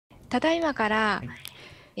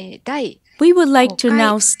We would like to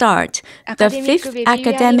now start the 5th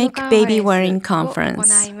Academic Babywearing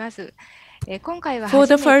Conference. For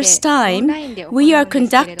the first time, we are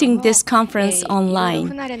conducting this conference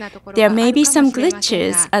online. There may be some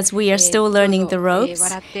glitches as we are still learning the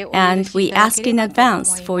ropes, and we ask in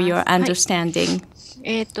advance for your understanding.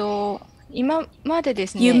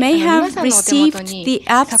 You may have received the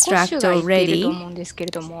abstract already,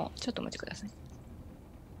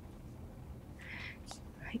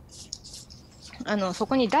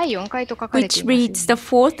 which reads the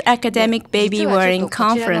 4th Academic Babywearing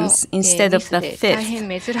Conference instead of the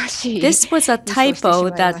 5th. This was a typo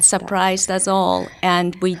that surprised us all,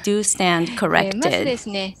 and we do stand corrected.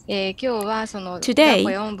 Today,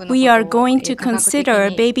 we are going to consider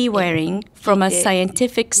baby wearing from a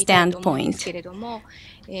scientific standpoint.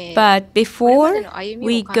 But before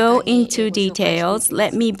we go into details,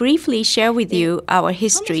 let me briefly share with you our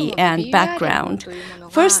history and background.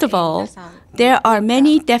 First of all, there are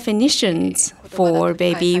many definitions for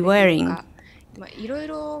baby wearing.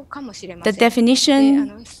 The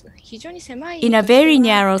definition, in a very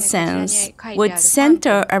narrow sense, would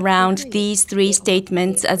center around these 3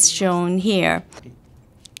 statements as shown here.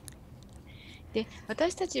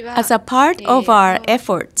 As a part of our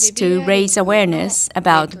efforts to raise awareness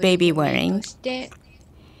about baby wearing,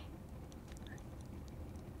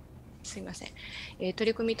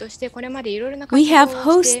 we have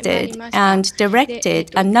hosted and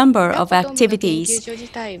directed a number of activities.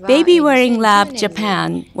 Babywearing Lab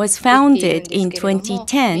Japan was founded in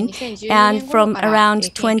 2010, and from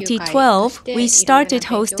around 2012, we started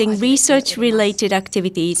hosting research-related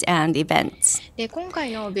activities and events.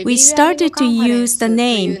 We started to use the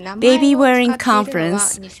name Babywearing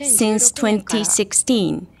Conference since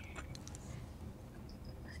 2016.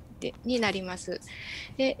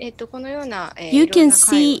 You can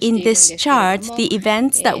see in this chart the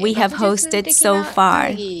events that we have hosted so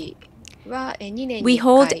far. We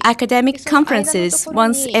hold academic conferences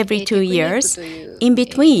once every 2 years. In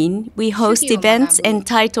between, we host events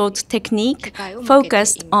entitled Technique,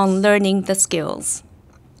 focused on learning the skills.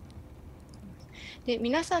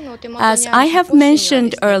 As I have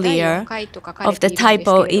mentioned earlier of the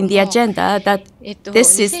typo in the agenda that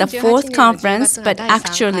this is the 4th conference, but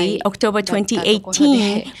actually October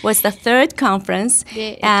 2018 was the 3rd conference,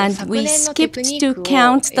 and we skipped to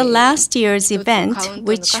count the last year's event,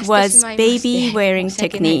 which was baby wearing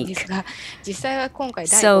technique.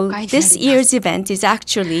 So this year's event is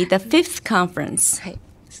actually the 5th conference.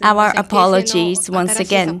 Our apologies once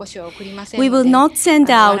again. We will not send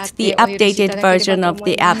out the updated version of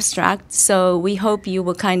the abstract, so we hope you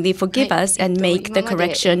will kindly forgive us and make the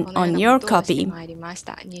correction on your copy.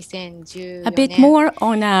 A bit more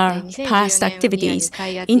on our past activities.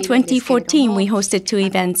 In 2014, we hosted 2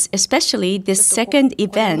 events. Especially this second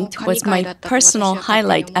event was my personal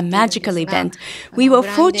highlight, a magical event. We were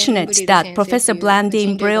fortunate that Professor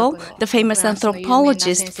Blandine Brill, the famous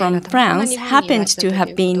anthropologist from France, happened to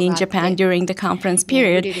have been in Japan during the conference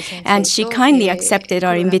period, and she kindly accepted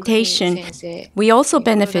our invitation. We also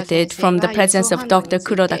benefited from the presence of Dr.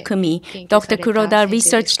 Kuroda Kumi. Dr. Kuroda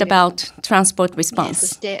researched about transport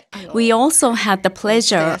response. We also had the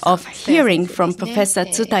pleasure of hearing from Professor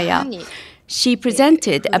Tsutaya. She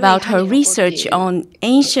presented about her research on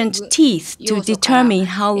ancient teeth to determine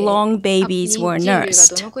how long babies were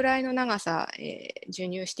nursed.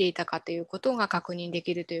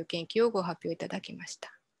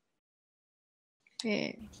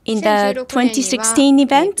 In the 2016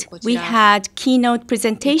 event, we had keynote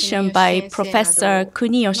presentation by Professor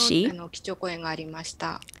Kuniyoshi.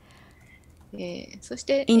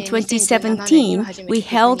 In 2017, we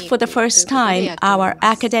held for the first time our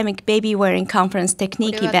Academic Babywearing Conference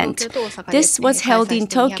Technique event. This was held in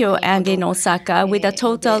Tokyo and in Osaka with a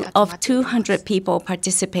total of 200 people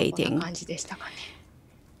participating.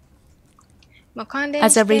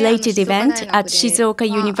 As a related event, at Shizuoka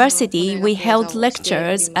University, we held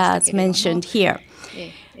lectures as mentioned here.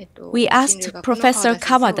 We asked Professor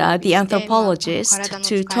Kawada, the anthropologist,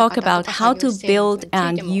 to talk about how to build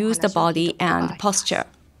and use the body and posture.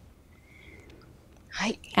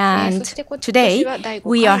 And today,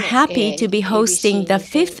 we are happy to be hosting the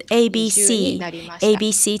 5th ABC,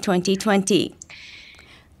 ABC 2020.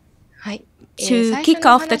 To kick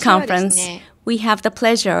off the conference, we have the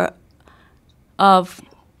pleasure of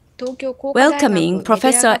welcoming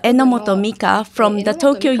Professor Enomoto Mika from the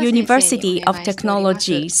Tokyo University of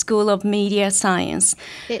Technology School of Media Science.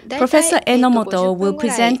 Professor Enomoto will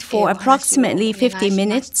present for approximately 50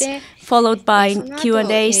 minutes, followed by a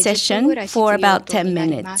Q&A session for about 10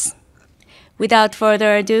 minutes. Without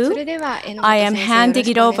further ado, I am handing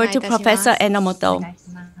it over to Professor Enomoto.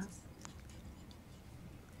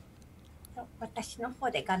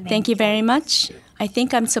 Thank you very much. I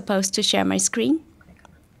think I'm supposed to share my screen.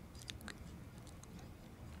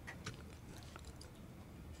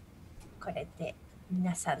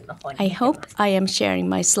 I hope I am sharing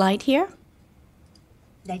my slide here.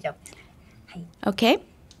 Okay,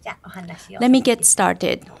 let me get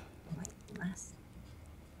started.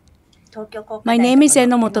 My name is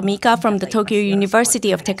Enomoto Mika from the Tokyo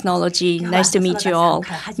University of Technology. Nice to meet you all.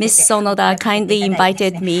 Ms. Sonoda kindly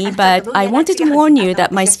invited me, but I wanted to warn you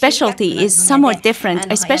that my specialty is somewhat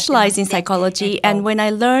different. I specialize in psychology, and when I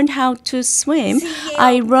learned how to swim,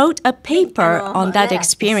 I wrote a paper on that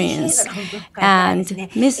experience. And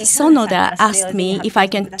Ms. Sonoda asked me if I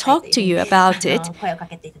can talk to you about it.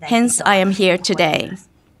 Hence, I am here today.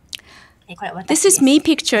 This is me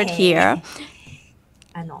pictured here.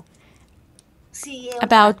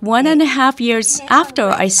 About 1.5 years after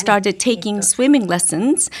I started taking swimming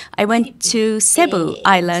lessons, I went to Cebu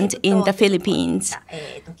Island in the Philippines.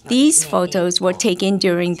 These photos were taken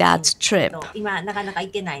during that trip.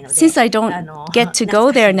 Since I don't get to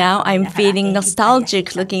go there now, I'm feeling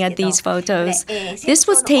nostalgic looking at these photos. This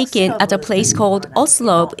was taken at a place called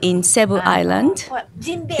Oslo in Cebu Island.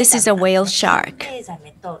 This is a whale shark.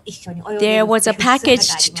 There was a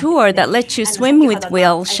packaged tour that lets you swim with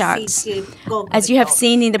whale sharks. As you have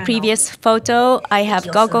seen in the previous photo, I have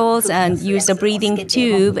goggles and used a breathing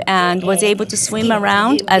tube and was able to swim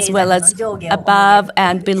around as well as above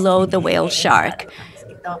and below the whale shark.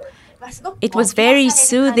 It was very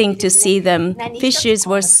soothing to see them. Fishes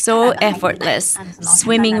were so effortless,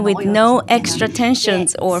 swimming with no extra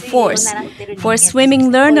tensions or force. For a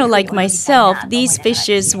swimming learner like myself, these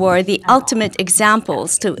fishes were the ultimate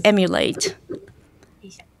examples to emulate.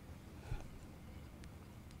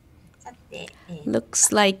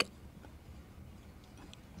 Looks like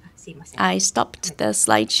I stopped the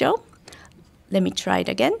slideshow. Let me try it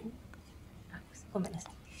again.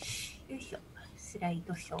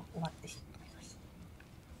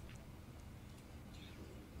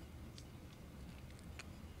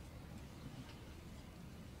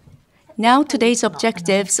 Now today's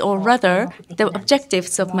objectives, or rather, the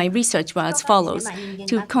objectives of my research were as follows: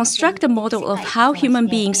 to construct a model of how human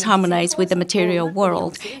beings harmonize with the material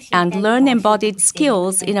world and learn embodied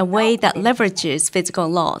skills in a way that leverages physical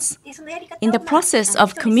laws. In the process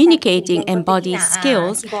of communicating embodied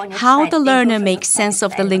skills, how the learner makes sense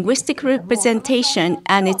of the linguistic representation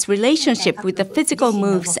and its relationship with the physical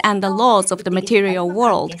moves and the laws of the material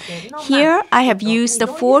world. Here, I have used the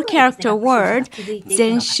 4-character word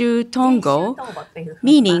Zenshu Tongo,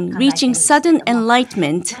 meaning reaching sudden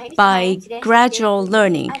enlightenment by gradual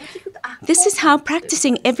learning. This is how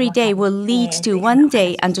practicing every day will lead to one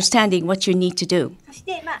day understanding what you need to do.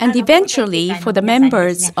 And eventually, for the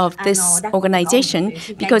members of this organization,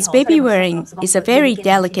 because baby wearing is a very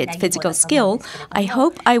delicate physical skill, I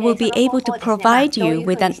hope I will be able to provide you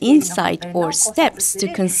with an insight or steps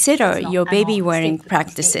to consider your baby wearing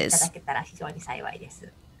practices.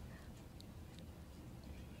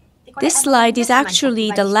 This slide is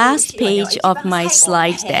actually the last page of my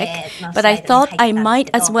slide deck, but I thought I might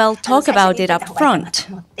as well talk about it up front.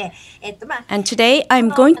 And today I'm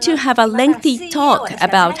going to have a lengthy talk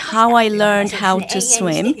about how I learned how to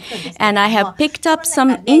swim, and I have picked up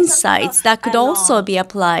some insights that could also be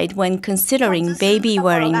applied when considering baby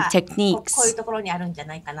wearing techniques.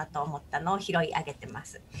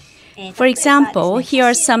 For example, here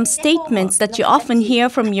are some statements that you often hear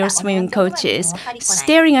from your swimming coaches.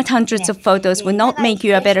 Staring at hundreds of photos will not make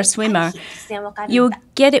you a better swimmer. You'll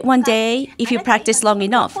get it one day if you practice long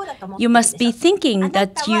enough. You must be thinking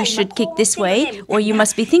that you should kick this way, or you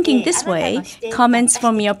must be thinking this way. Comments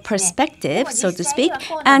from your perspective, so to speak.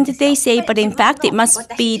 And they say, but in fact, it must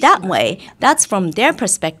be that way. That's from their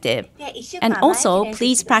perspective. And also,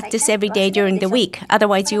 please practice every day during the week.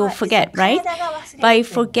 Otherwise, you will forget, right? By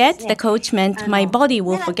forget, the coach meant my body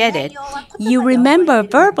will forget it. You remember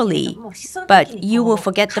verbally, but you will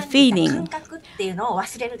forget the feeling.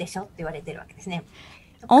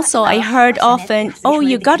 Also, I heard often, oh,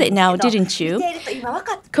 you got it now, didn't you?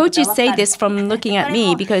 Coaches say this from looking at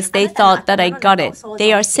me because they thought that I got it.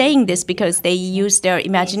 They are saying this because they used their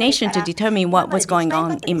imagination to determine what was going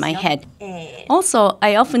on in my head. Also,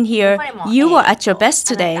 I often hear, you were at your best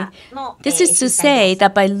today. This is to say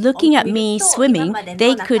that by looking at me swimming,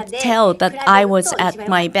 they could tell that I was at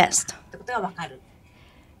my best.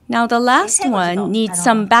 Now, the last one needs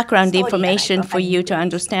some background information for you to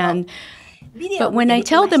understand. But when I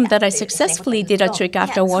tell them that I successfully did a trick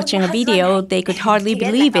after watching a video, they could hardly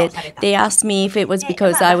believe it. They asked me if it was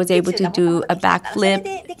because I was able to do a backflip,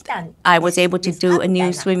 I was able to do a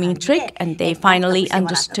new swimming trick, and they finally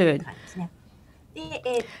understood.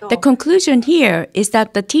 The conclusion here is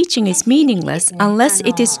that the teaching is meaningless unless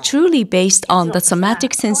it is truly based on the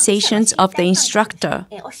somatic sensations of the instructor.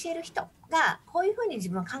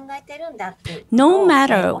 No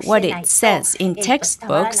matter what it says in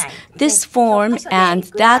textbooks, this form and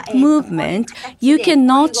that movement, you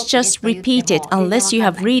cannot just repeat it unless you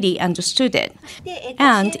have really understood it.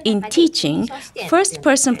 And in teaching,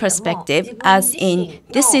 first-person perspective, as in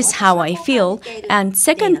this is how I feel, and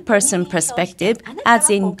second-person perspective, as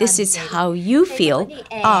in this is how you feel,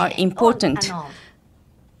 are important.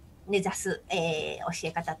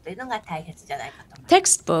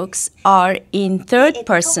 Textbooks are in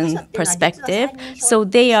third-person perspective, so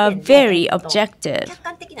they are very objective.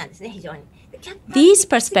 These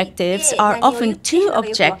perspectives are often too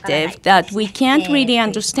objective that we can't really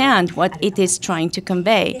understand what it is trying to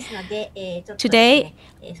convey. Today,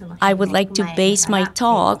 I would like to base my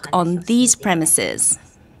talk on these premises.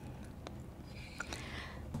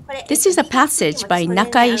 This is a passage by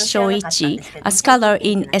Nakai Shoichi, a scholar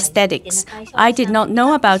in aesthetics. I did not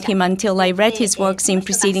know about him until I read his works in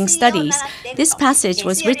preceding studies. This passage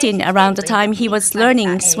was written around the time he was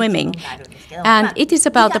learning swimming, and it is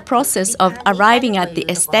about the process of arriving at the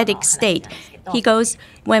aesthetic state. He goes,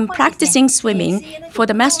 when practicing swimming, for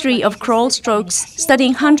the mastery of crawl strokes,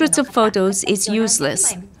 studying hundreds of photos is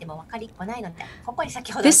useless.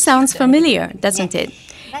 This sounds familiar, doesn't it?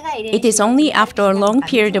 It is only after a long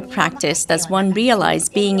period of practice does one realize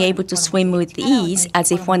being able to swim with ease, as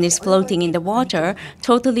if one is floating in the water,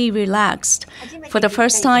 totally relaxed. For the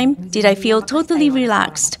first time, did I feel totally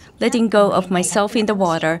relaxed, letting go of myself in the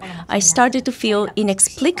water. I started to feel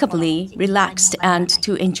inexplicably relaxed and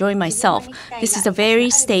to enjoy myself. This is a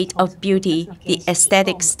very state of beauty, the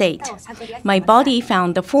aesthetic state. My body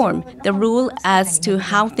found the form, the rule as to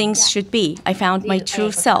how things should be. I found my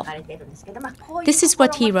true self. This is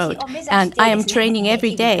what he wrote, and I am training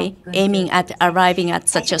every day, aiming at arriving at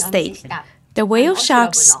such a state. The whale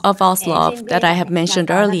sharks of Oslo that I have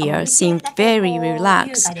mentioned earlier seemed very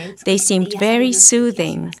relaxed. They seemed very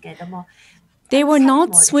soothing. They were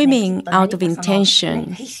not swimming out of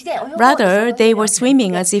intention. Rather, they were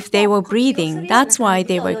swimming as if they were breathing. That's why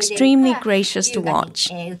they were extremely gracious to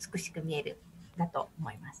watch.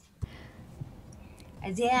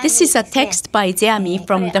 This is a text by Zeami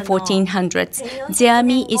from the 1400s.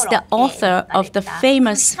 Zeami is the author of the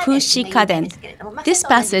famous Fushi Kaden. This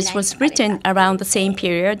passage was written around the same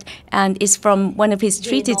period and is from one of his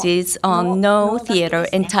treatises on No Theater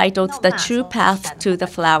entitled The True Path to the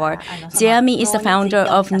Flower. Zeami is the founder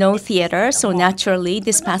of No Theater, so naturally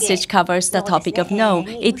this passage covers the topic of No.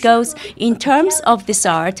 It goes, in terms of this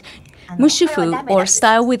art, Mushufu, or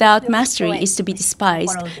style without mastery, is to be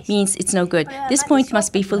despised, means it's no good. This point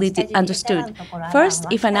must be fully understood. First,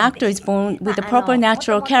 if an actor is born with a proper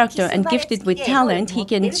natural character and gifted with talent, he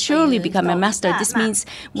can surely become a master. This means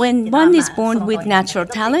when one is born with natural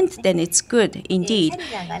talent, then it's good, indeed.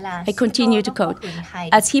 I continue to quote,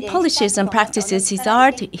 as he polishes and practices his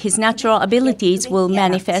art, his natural abilities will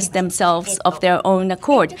manifest themselves of their own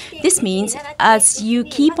accord. This means as you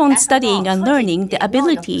keep on studying and learning, the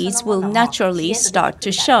abilities will naturally start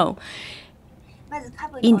to show.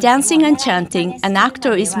 In dancing and chanting, an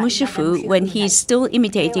actor is mushifu when he is still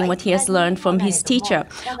imitating what he has learned from his teacher.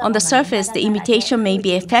 On the surface, the imitation may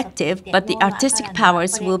be effective, but the artistic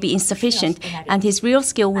powers will be insufficient, and his real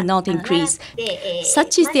skill will not increase.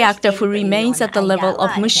 Such is the actor who remains at the level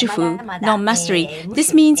of mushifu, non-mastery.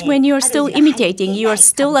 This means when you are still imitating, you are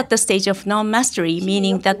still at the stage of non-mastery,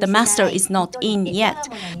 meaning that the master is not in yet.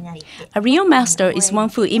 A real master is one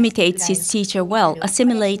who imitates his teacher well,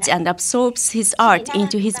 assimilates and absorbs his art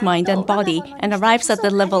into his mind and body, and arrives at the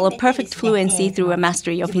level of perfect fluency through a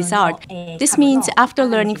mastery of his art. This means after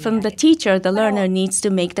learning from the teacher, the learner needs to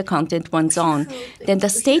make the content one's own. Then the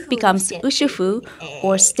state becomes ushufu,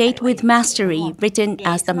 or state with mastery, written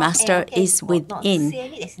as the master is within.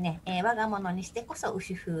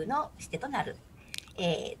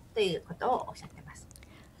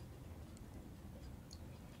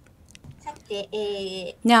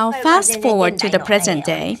 Now, fast forward to the present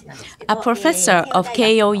day. A professor of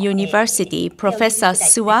Keio University, Professor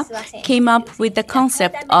Suwa, came up with the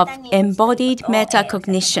concept of embodied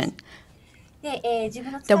metacognition.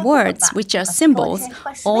 The words, which are symbols,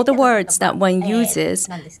 all the words that one uses,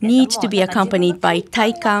 need to be accompanied by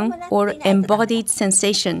taikan or embodied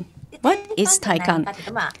sensation. What is taikan?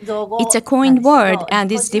 It's a coined word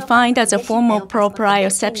and is defined as a form of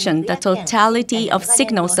proprioception, the totality of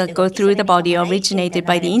signals that go through the body originated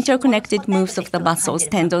by the interconnected moves of the muscles,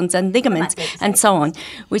 tendons, and ligaments, and so on,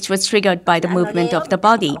 which was triggered by the movement of the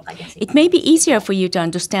body. It may be easier for you to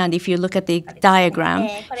understand if you look at the diagram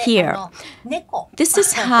here. This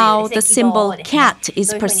is how the symbol cat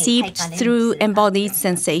is perceived through embodied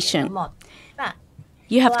sensation.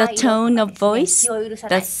 You have the tone of voice,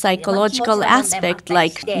 the psychological aspect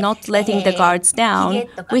like not letting the guards down,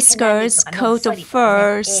 whiskers, coat of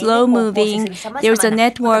fur, slow moving. There's a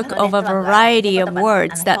network of a variety of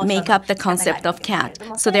words that make up the concept of cat.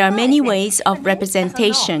 So there are many ways of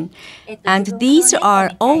representation. And these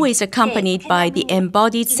are always accompanied by the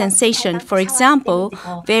embodied sensation. For example,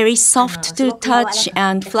 very soft to touch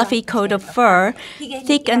and fluffy coat of fur,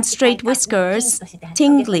 thick and straight whiskers,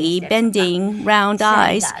 tingly, bending, round eyes.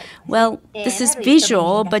 Well, this is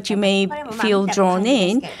visual, but you may feel drawn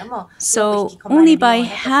in. So only by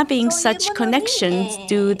having such connections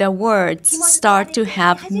do the words start to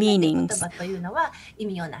have meanings.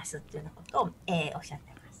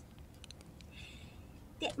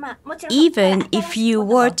 Even if you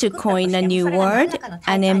were to coin a new word,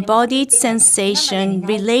 an embodied sensation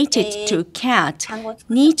related to cat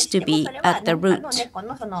needs to be at the root.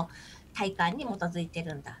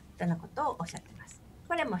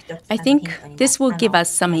 I think this will give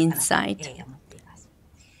us some insight.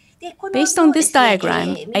 Based on this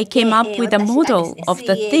diagram, I came up with a model of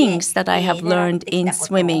the things that I have learned in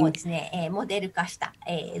swimming.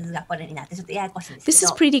 This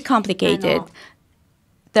is pretty complicated.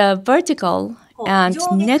 The vertical and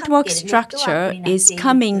network structure is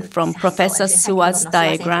coming from Professor Suwa's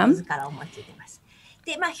diagram.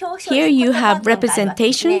 Here you have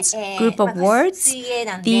representations, group of words.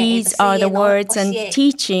 These are the words and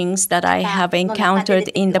teachings that I have encountered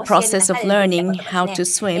in the process of learning how to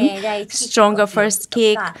swim. Stronger first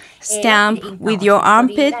kick, stamp with your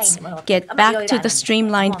armpits, get back to the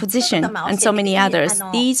streamlined position, and so many others.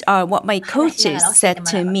 These are what my coaches said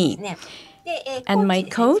to me. And my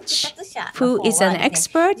coach, who is an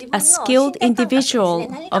expert, a skilled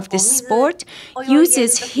individual of this sport,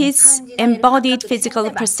 uses his embodied physical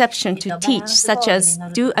perception to teach, such as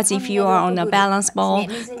do as if you are on a balance ball,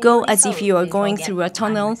 go as if you are going through a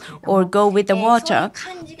tunnel, or go with the water.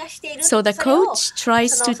 So the coach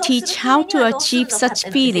tries to teach how to achieve such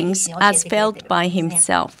feelings as felt by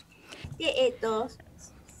himself.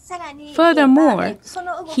 Furthermore,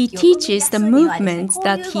 he teaches the movements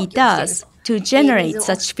that he does to generate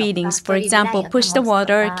such feelings. For example, push the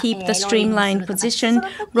water, keep the streamlined position,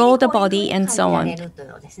 roll the body, and so on.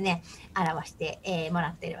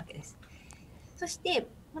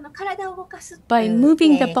 By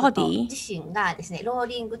moving the body,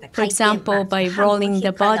 for example, by rolling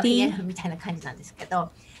the body,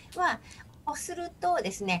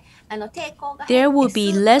 there will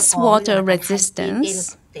be less water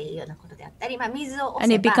resistance,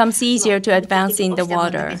 and it becomes easier to advance in the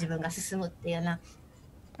water.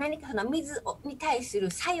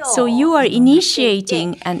 So you are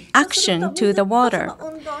initiating an action to the water.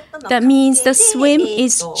 That means the swim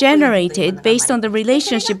is generated based on the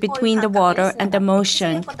relationship between the water and the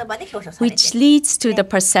motion, which leads to the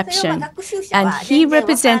perception. And he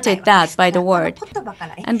represented that by the word.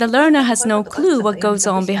 And the learner has no clue what goes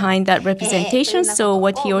on behind that representation, so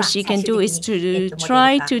what he or she can do is to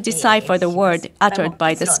try to decipher the word uttered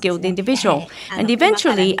by the skilled individual. And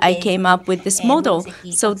eventually, I came up with this model.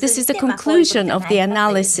 So this is the conclusion of the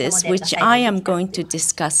analysis, which I am going to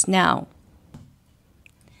discuss now.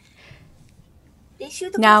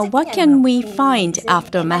 Now, what can we find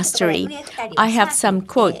after mastery? I have some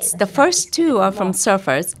quotes. The first two are from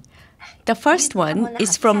surfers. The first one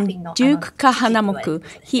is from Duke Kahanamoku.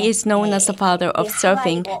 He is known as the father of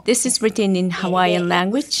surfing. This is written in Hawaiian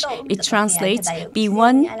language. It translates, be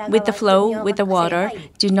one with the flow, with the water.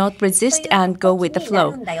 Do not resist and go with the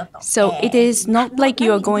flow. So it is not like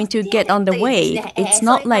you are going to get on the wave. It's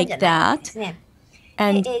not like that.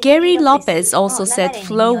 And Gary Lopez also said,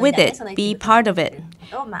 flow with it, be part of it.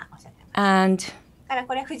 And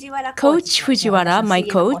Coach Fujiwara, my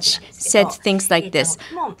coach, said things like this.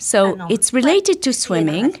 So it's related to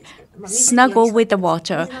swimming. Snuggle with the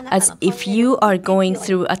water as if you are going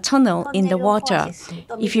through a tunnel in the water.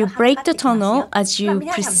 If you break the tunnel as you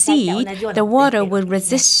proceed, the water will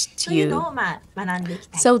resist you.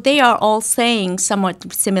 So they are all saying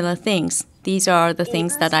somewhat similar things. These are the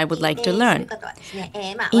things that I would like to learn.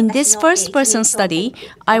 In this first-person study,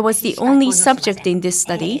 I was the only subject in this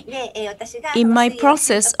study. In my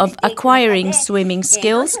process of acquiring swimming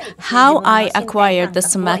skills, how I acquired the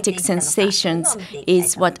somatic sensations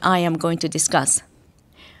is what I am going to discuss.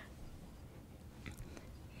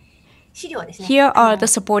 Here are the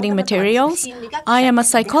supporting materials. I am a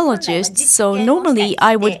psychologist, so normally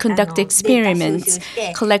I would conduct experiments,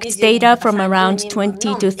 collect data from around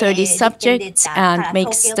 20 to 30 subjects, and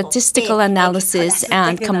make statistical analysis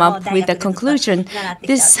and come up with a conclusion.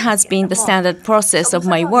 This has been the standard process of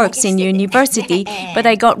my works in university, but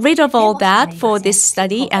I got rid of all that for this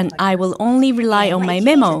study, and I will only rely on my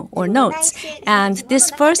memo or notes. And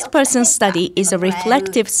this first-person study is a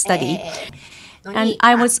reflective study. And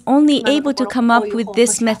I was only able to come up with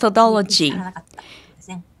this methodology.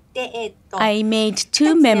 I made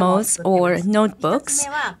 2 memos or notebooks.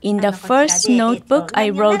 In the first notebook, I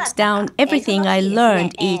wrote down everything I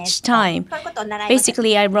learned each time.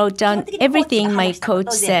 Basically, I wrote down everything my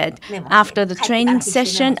coach said. After the training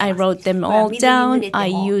session, I wrote them all down. I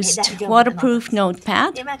used waterproof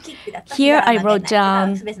notepad. Here, I wrote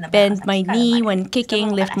down, bend my knee when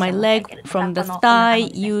kicking, lift my leg from the thigh,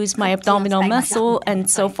 use my abdominal muscle, and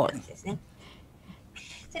so forth.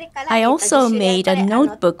 I also made a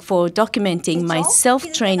notebook for documenting my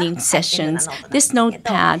self-training sessions. This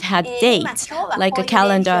notepad had dates, like a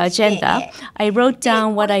calendar agenda. I wrote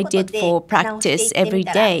down what I did for practice every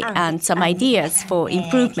day and some ideas for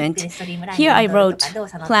improvement. Here I wrote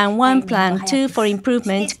Plan 1, Plan 2 for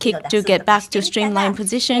improvement, kick to get back to streamline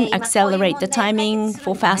position, accelerate the timing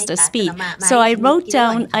for faster speed. So I wrote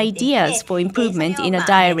down ideas for improvement in a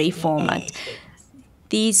diary format.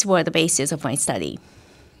 These were the basis of my study.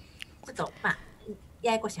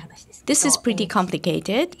 This is pretty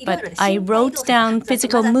complicated, but I wrote down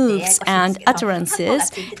physical moves and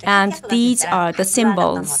utterances, and these are the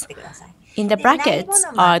symbols. In the brackets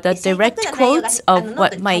are the direct quotes of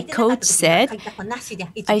what my coach said.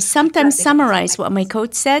 I sometimes summarize what my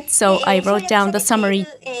coach said, so I wrote down the summary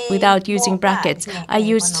without using brackets. I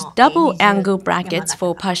used double angle brackets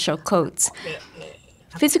for partial quotes.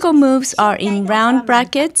 Physical moves are in round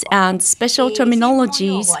brackets and special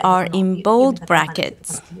terminologies are in bold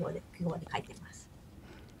brackets.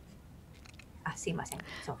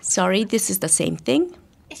 Sorry, this is the same thing.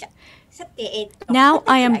 Now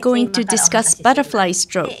I am going to discuss butterfly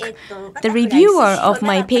stroke. The reviewer of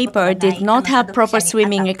my paper did not have proper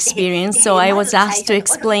swimming experience, so I was asked to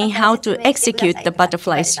explain how to execute the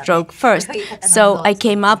butterfly stroke first. So I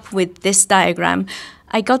came up with this diagram.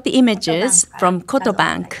 I got the images from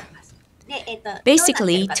Kotobank.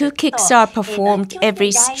 Basically, 2 kicks are performed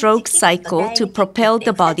every stroke cycle to propel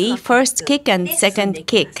the body, first kick and second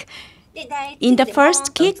kick. In the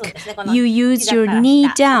first kick, you use your knee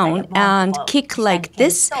down and kick like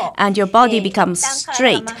this, and your body becomes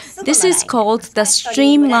straight. This is called the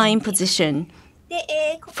streamline position.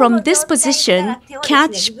 From this position,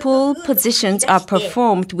 catch-pull positions are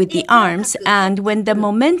performed with the arms, and when the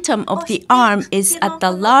momentum of the arm is at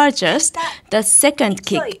the largest, the second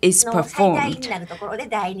kick is performed.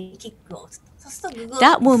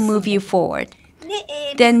 That will move you forward.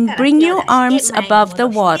 Then bring your arms above the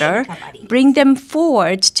water, bring them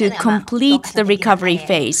forward to complete the recovery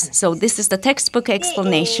phase. So this is the textbook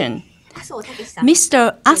explanation.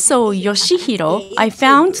 Mr. Aso Yoshihiro, I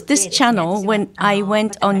found this channel when I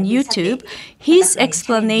went on YouTube. His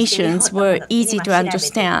explanations were easy to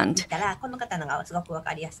understand.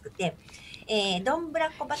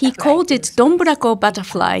 He called it Donburako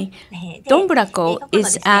butterfly. Donburako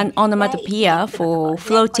is an onomatopoeia for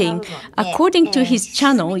floating. According to his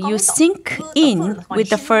channel, you sink in with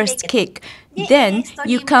the first kick. Then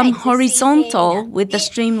you come horizontal with the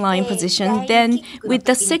streamline position. Then with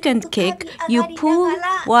the second kick, you pull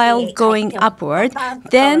while going upward.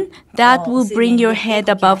 Then that will bring your head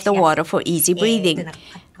above the water for easy breathing.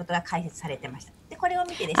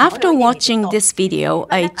 After watching this video,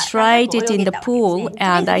 I tried it in the pool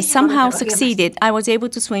and I somehow succeeded. I was able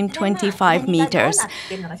to swim 25 meters.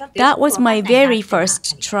 That was my very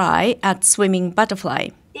first try at swimming butterfly.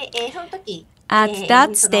 At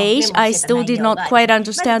that stage, I still did not quite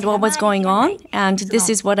understand what was going on, and this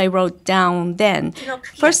is what I wrote down then.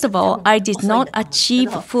 First of all, I did not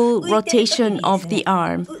achieve full rotation of the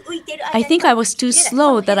arm. I think I was too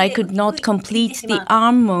slow that I could not complete the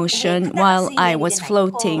arm motion while I was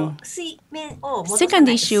floating. Second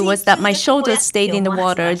issue was that my shoulder stayed in the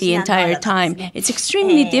water the entire time. It's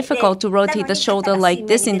extremely difficult to rotate the shoulder like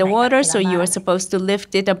this in the water, so you are supposed to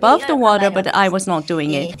lift it above the water, but I was not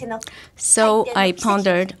doing it. So I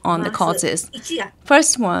pondered on the causes.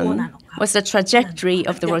 First one was the trajectory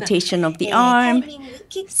of the rotation of the arm.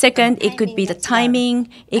 Second, it could be the timing.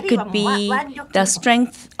 It could be the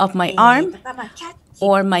strength of my arm,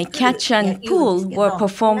 or my catch and pull were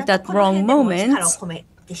performed at wrong moments.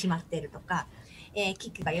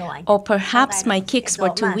 Or perhaps my kicks were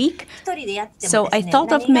too weak. So I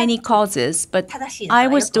thought of many causes, but I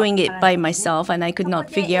was doing it by myself and I could not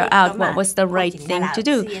figure out what was the right thing to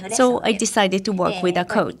do. So I decided to work with a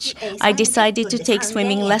coach. I decided to take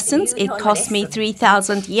swimming lessons. It cost me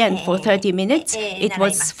 3,000 yen for 30 minutes. It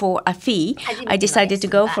was for a fee. I decided to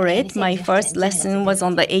go for it. My first lesson was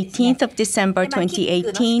on the 18th of December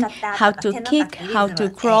 2018. How to kick, how to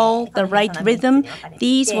crawl, the right rhythm.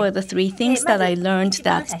 These were the three things that I learned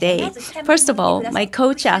that day. First of all, my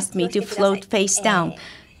coach asked me to float face down.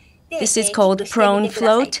 This is called prone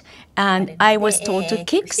float, and I was told to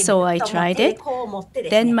kick, so I tried it.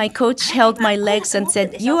 Then my coach held my legs and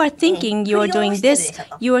said, "You are thinking you are doing this.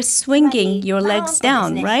 You are swinging your legs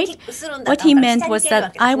down, right?" What he meant was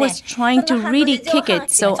that I was trying to really kick it,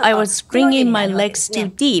 so I was bringing my legs too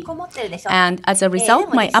deep. And as a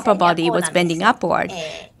result, my upper body was bending upward.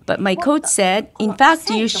 But my coach said, in fact,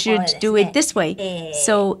 you should do it this way.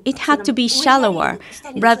 So it had to be shallower.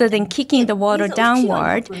 Rather than kicking the water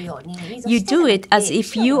downward, you do it as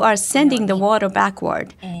if you are sending the water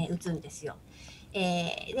backward.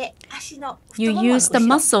 You use the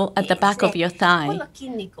muscle at the back of your thigh.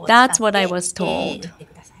 That's what I was told.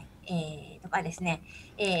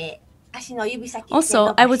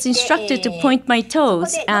 Also, I was instructed to point my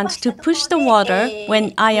toes and to push the water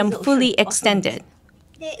when I am fully extended.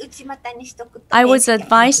 I was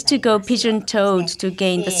advised to go pigeon-toed to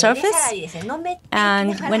gain the surface,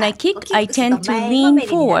 and when I kick, I tend to lean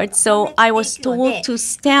forward, so I was told to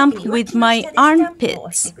stamp with my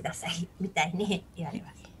armpits.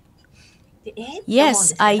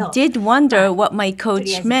 Yes, I did wonder what my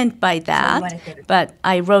coach meant by that, but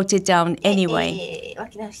I wrote it down anyway.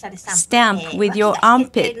 Stamp with your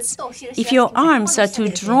armpits. If your arms are too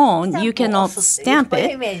drawn, you cannot stamp it.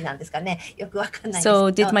 So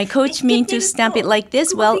did my coach mean to stamp it like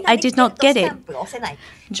this? Well, I did not get it.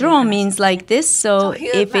 Draw means like this, so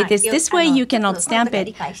if it is this way, you cannot stamp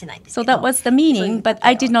it. So that was the meaning, but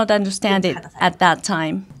I did not understand it at that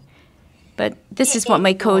time. But this is what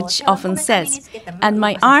my coach often says. And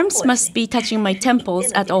my arms must be touching my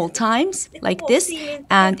temples at all times, like this,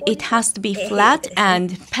 and it has to be flat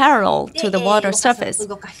and parallel to the water surface.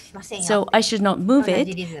 So I should not move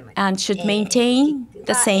it and should maintain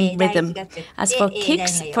the same rhythm. As for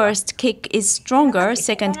kicks, first kick is stronger,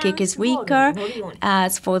 second kick is weaker.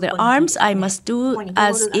 As for the arms, I must do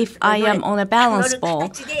as if I am on a balance ball.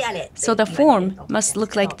 So the form must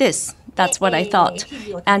look like this. That's what I thought.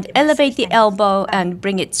 And elevate the elbow and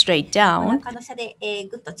bring it straight down.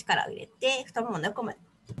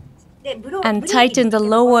 And tighten the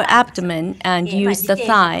lower abdomen and use the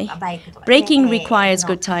thigh. Braking requires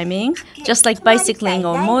good timing. Just like bicycling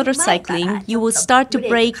or motorcycling, you will start to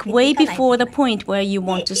brake way before the point where you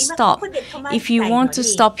want to stop. If you want to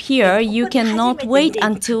stop here, you cannot wait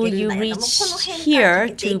until you reach here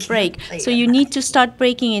to brake. So you need to start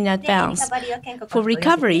braking in advance. For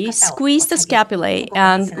recovery, squeeze the scapulae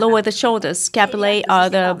and lower the shoulders. Scapulae are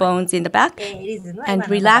the bones in the back. And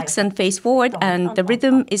relax and face forward, and the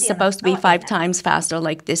rhythm is supposed to be 5 times faster,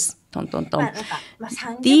 like this. Ton, ton, ton.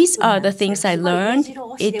 These are the things I learned.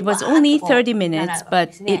 It was only 30 minutes,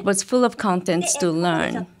 but it was full of contents to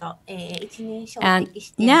learn. And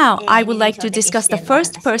now I would like to discuss the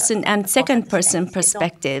first person and second person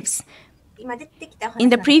perspectives. In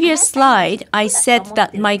the previous slide, I said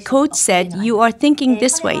that my coach said, "You are thinking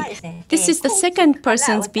this way." This is the second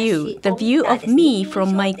person's view, the view of me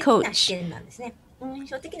from my coach.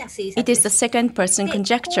 It is the second person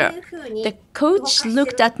conjecture. The coach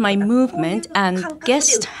looked at my movement and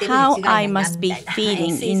guessed how I must be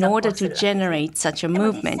feeling in order to generate such a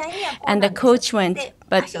movement. And the coach went,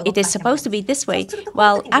 "But it is supposed to be this way,"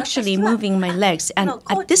 while actually moving my legs. And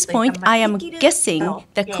at this point, I am guessing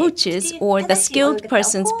the coach's or the skilled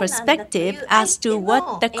person's perspective as to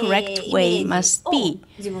what the correct way must be.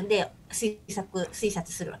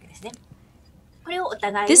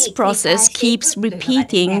 This process keeps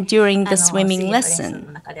repeating during the swimming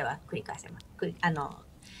lesson.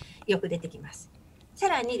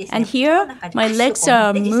 And here, my legs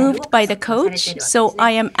are moved by the coach, so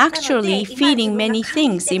I am actually feeling many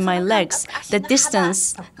things in my legs, the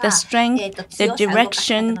distance, the strength, the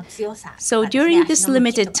direction. So during this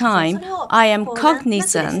limited time, I am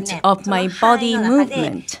cognizant of my body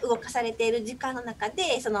movement.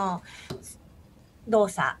 動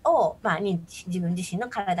作を、自分自身の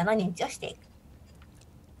体の認知をしていく。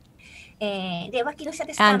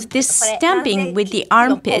And this stamping with the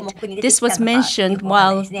armpit, this was mentioned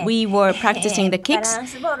while we were practicing the kicks.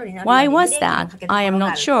 Why was that? I am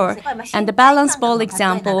not sure. And the balance ball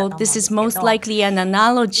example, this is most likely an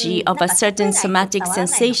analogy of a certain somatic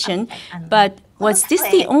sensation, but was this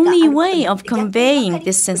the only way of conveying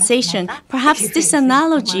this sensation? Perhaps this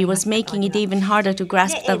analogy was making it even harder to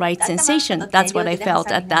grasp the right sensation. That's what I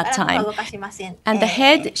felt at that time. And the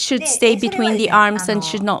head should stay between the arms and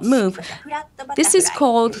should not move. This is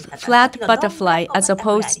called flat butterfly as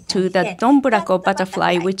opposed to the donburako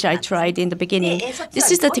butterfly, which I tried in the beginning. This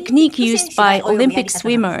is the technique used by Olympic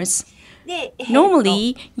swimmers.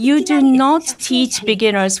 Normally, you do not teach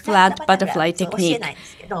beginners flat butterfly technique,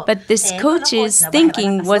 but this coach's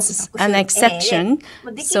thinking was an exception.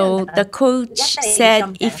 So the coach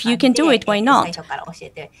said, if you can do it, why not?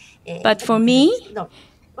 But for me,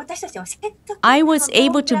 I was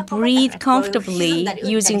able to breathe comfortably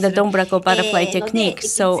using the donburako butterfly technique.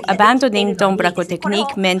 So abandoning donburako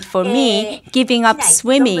technique meant for me giving up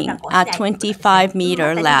swimming a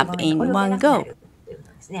 25-meter lap in one go.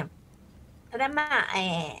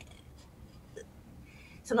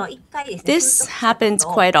 This happens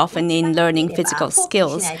quite often in learning physical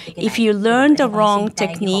skills. If you learn the wrong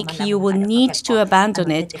technique, you will need to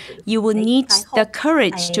abandon it. You will need the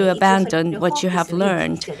courage to abandon what you have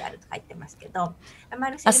learned.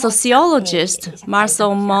 A sociologist,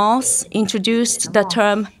 Marcel Mauss, introduced the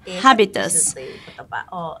term habitus.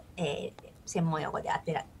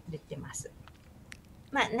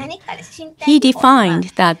 He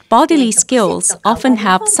defined that bodily skills often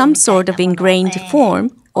have some sort of ingrained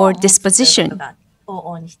form or disposition.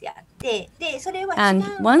 And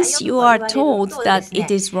once you are told that it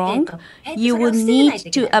is wrong, you will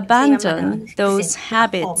need to abandon those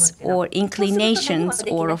habits or inclinations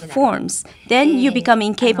or forms. Then you become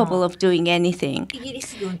incapable of doing anything.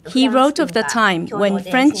 He wrote of the time when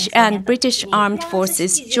French and British armed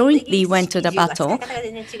forces jointly went to the battle.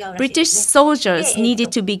 British soldiers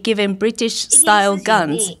needed to be given British-style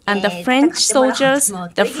guns, and the French soldiers,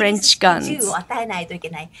 the French guns.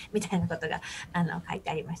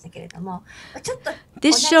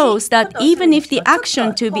 This shows that even if the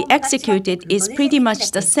action to be executed is pretty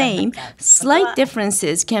much the same, slight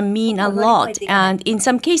differences can mean a lot, and in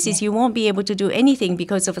some cases you won't be able to do anything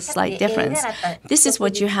because of a slight difference. This is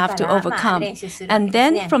what you have to overcome. And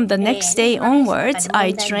then from the next day onwards,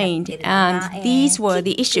 I trained, and these were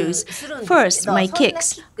the issues. First, my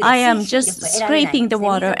kicks. I am just scraping the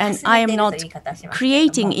water and I am not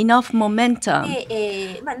creating enough momentum.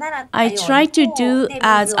 I try to do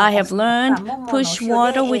as I have learned, push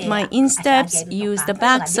water with my insteps, use the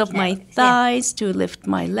backs of my thighs to lift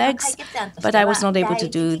my legs, but I was not able to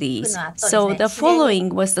do these. So the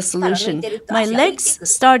following was the solution. My legs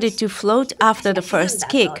started to float after the first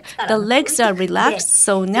kick. The legs are relaxed,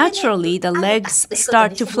 so naturally the legs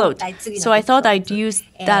start to float. So I thought I'd use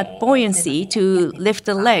that buoyancy to lift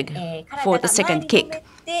the leg for the second kick.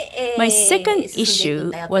 My second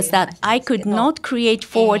issue was that I could not create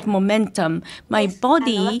forward momentum. My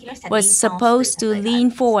body was supposed to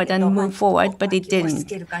lean forward and move forward, but it didn't.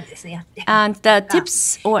 And the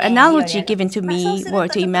tips or analogy given to me were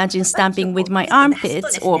to imagine stamping with my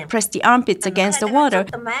armpits or press the armpits against the water.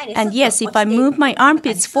 And yes, if I move my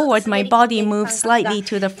armpits forward, my body moves slightly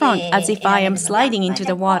to the front as if I am sliding into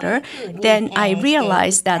the water. Then I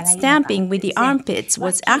realized that stamping with the armpits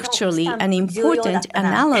was actually an important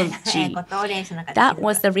analogy. That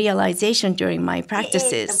was the realization during my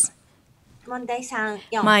practices.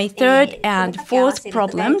 My third and fourth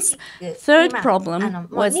problems. Third problem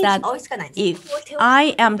was that if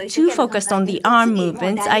I am too focused on the arm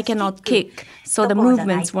movements, I cannot kick. So the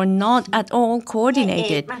movements were not at all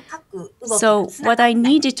coordinated. So what I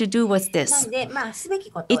needed to do was this.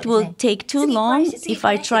 It will take too long if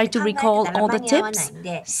I try to recall all the tips.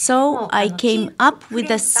 So I came up with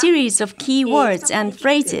a series of key words and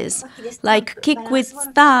phrases like kick with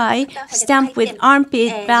thigh, stamp with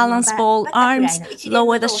armpit, balance ball, arms,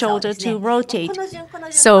 lower the shoulder to rotate.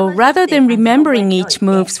 So rather than remembering each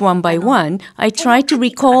moves one by one, I tried to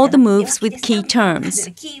recall the moves with key terms.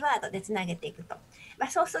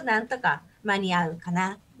 そうするとなんとか間に合うか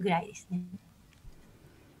なぐらいですね。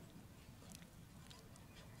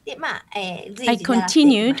I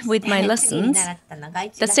continued with my lessons.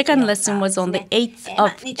 The second lesson was on the 8th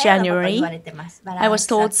of January. I was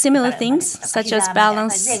told similar things, such as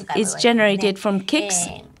balance is generated from kicks.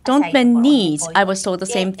 Don't bend knees. I was told the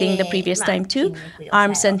same thing the previous time too.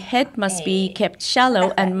 Arms and head must be kept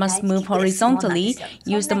shallow and must move horizontally.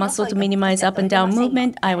 Use the muscle to minimize up and down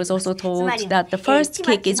movement. I was also told that the first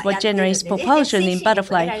kick is what generates propulsion in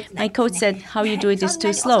butterfly. My coach said, how you do it is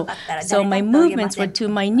too slow. So my movements were too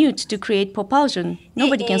minute to create propulsion.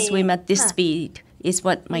 Nobody can swim at this speed, is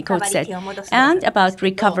what my coach said. And about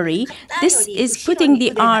recovery, this is putting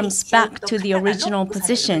the arms back to the original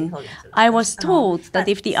position. I was told that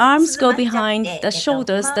if the arms go behind the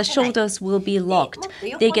shoulders will be locked.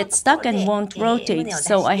 They get stuck and won't rotate.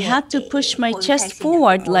 So I had to push my chest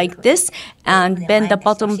forward like this and bend the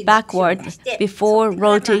bottom backward before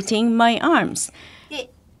rotating my arms.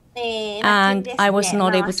 And I was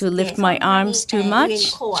not able to lift my arms too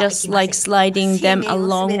much, just like sliding them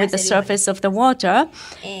along with the surface of the water.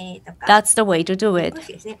 That's the way to do it.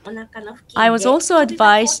 I was also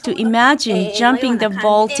advised to imagine jumping the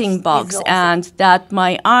vaulting box and that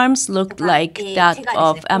my arms looked like that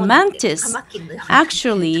of a mantis.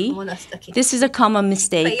 Actually, this is a common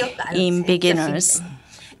mistake in beginners.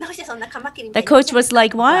 The coach was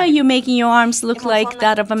like, why are you making your arms look like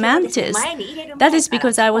that of a mantis? That is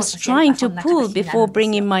because I was trying to pull before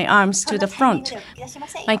bringing my arms to the front.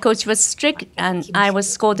 My coach was strict and I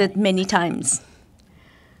was scolded many times.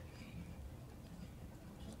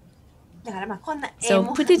 So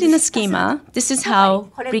put it in a schema. This is how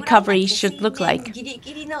recovery should look like.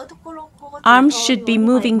 Arms should be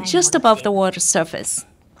moving just above the water surface.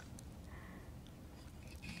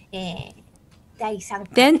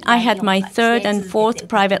 Then I had my third and fourth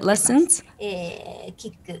private lessons.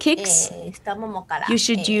 Kicks, you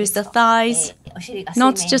should use the thighs,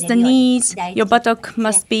 not just the knees. Your buttock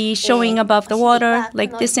must be showing above the water,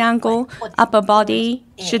 like this angle. Upper body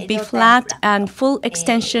should be flat and full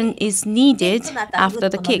extension is needed after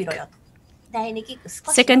the kick.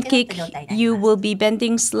 Second kick, you will be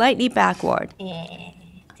bending slightly backward.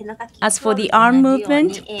 As for the arm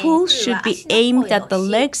movement, pull should be aimed at the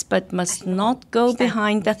legs but must not go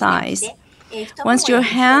behind the thighs. Once your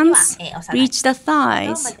hands reach the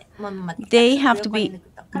thighs, they have to be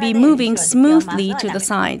moving smoothly to the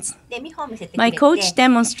sides. My coach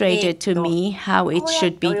demonstrated to me how it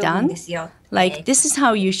should be done. Like, this is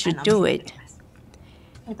how you should do it.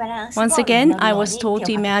 Once again, I was told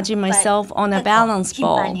to imagine myself on a balance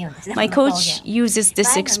ball. My coach uses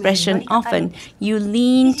this expression often. You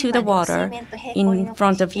lean to the water in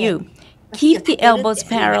front of you. Keep the elbows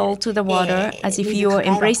parallel to the water as if you are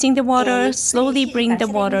embracing the water. Slowly bring the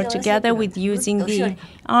water together with using the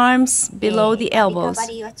arms below the elbows.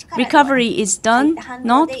 Recovery is done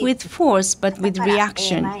not with force but with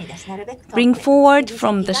reaction. Bring forward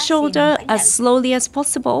from the shoulder as slowly as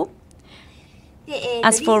possible.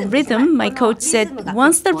 As for rhythm, my coach said,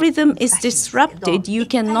 once the rhythm is disrupted, you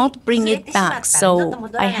cannot bring it back. So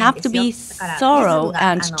I have to be thorough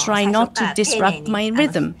and try not to disrupt my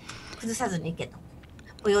rhythm.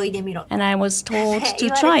 And I was told to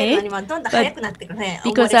try it, but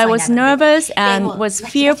because I was nervous and was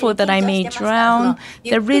fearful that I may drown,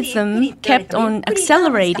 the rhythm kept on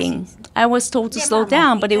accelerating. I was told to slow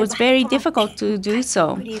down, but it was very difficult to do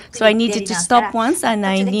so. So I needed to stop once and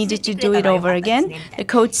I needed to do it over again. The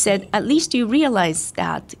coach said, at least you realize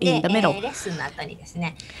that in the middle.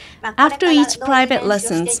 After each private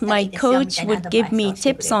lessons, my coach would give me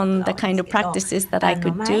tips on the kind of practices that I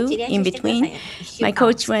could do in between. My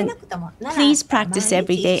coach went, please practice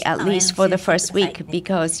every day at least for the first week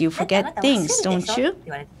because you forget things, don't you?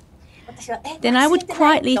 Then I would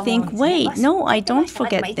quietly think, wait, no, I don't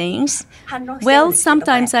forget things. Well,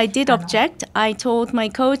 sometimes I did object. I told my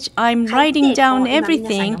coach, I'm writing down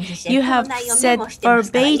everything you have said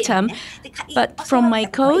verbatim. But from my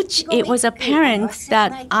coach, it was apparent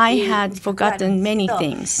that I had forgotten many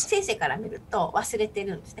things.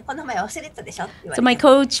 So my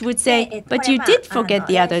coach would say, but you did forget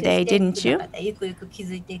the other day, didn't you?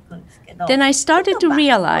 Then I started to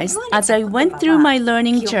realize, as I went through my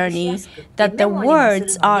learning journey, that the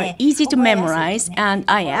words are easy to memorize, and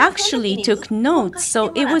I actually took notes,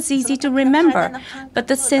 so it was easy to remember. But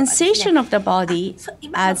the sensation of the body,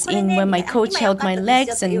 as in when my coach held my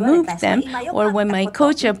legs and moved them, or when my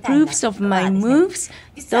coach approves of my moves,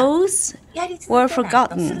 those were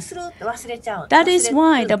forgotten. That is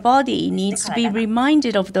why the body needs to be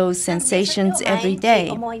reminded of those sensations every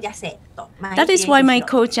day. That is why my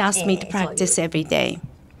coach asked me to practice every day.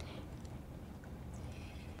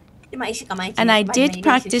 And I did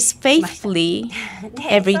practice faithfully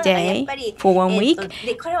every day for 1 week.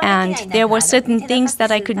 And there were certain things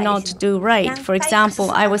that I could not do right. For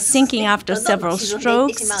example, I was sinking after several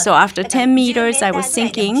strokes. So after 10 meters, I was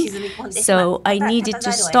sinking. So I needed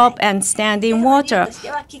to stop and stand in water.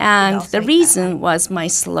 And the reason was my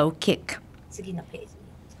slow kick.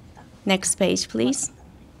 Next page, please.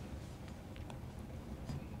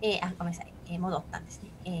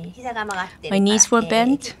 My knees were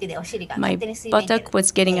bent. My buttock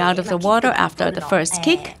was getting out of the water after the first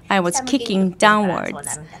kick. I was kicking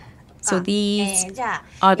downwards. So these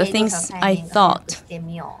are the things I thought.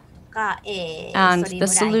 And the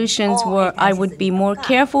solutions were I would be more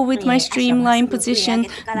careful with my streamline position,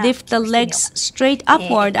 lift the legs straight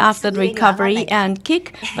upward after the recovery and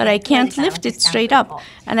kick, but I can't lift it straight up.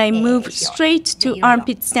 And I move straight to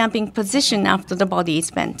armpit stamping position after the body is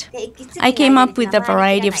bent. I came up with a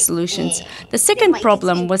variety of solutions. The second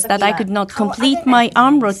problem was that I could not complete my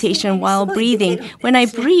arm rotation while breathing. When I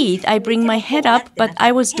breathe, I bring my head up, but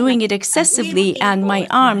I was doing it excessively and my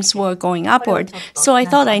arms were going upward. So I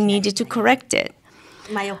thought I needed to correct it.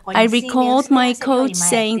 I recalled my coach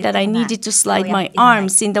saying that I needed to slide my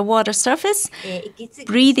arms in the water surface.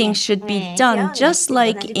 Breathing should be done just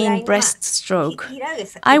like in breaststroke.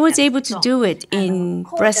 I was able to do it in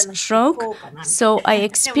breaststroke, so I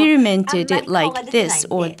experimented it like this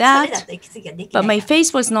or that, but my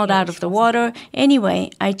face was not out of the water.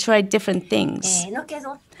 Anyway, I tried different things.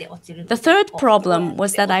 The third problem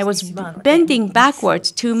was that I was bending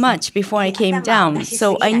backwards too much before I came down,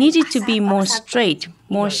 so I needed to be more straight,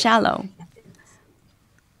 more shallow.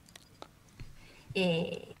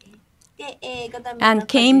 And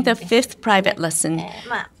came the fifth private lesson.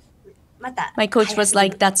 My coach was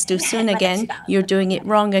like, "That's too soon again. You're doing it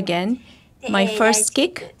wrong again." My first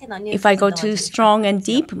kick, if I go too strong and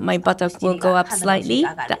deep, my buttock will go up slightly.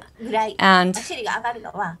 And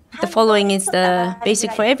the following is the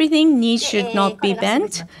basic for everything. Knees should not be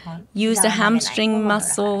bent. Use the hamstring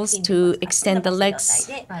muscles to extend the legs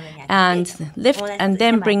and lift and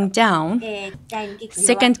then bring down.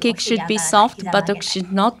 Second kick should be soft. Buttock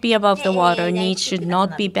should not be above the water. Knees should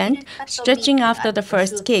not be bent. Stretching after the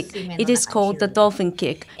first kick. It is called the dolphin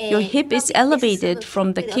kick. Your hip is elevated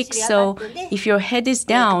from the kick, so if your head is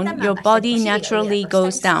down, your body naturally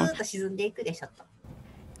goes down.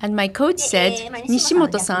 And my coach said,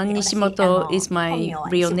 "Nishimoto-san," Nishimoto is my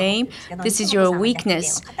real name, "this is your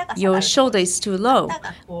weakness. Your shoulder is too low."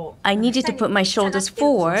 I needed to put my shoulders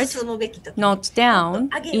forward, not down,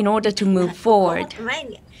 in order to move forward.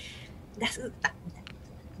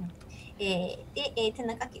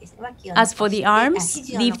 As for the arms,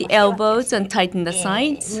 leave the elbows and tighten the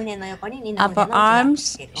sides. Upper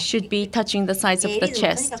arms should be touching the sides of the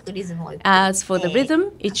chest. As for the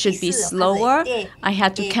rhythm, it should be slower. I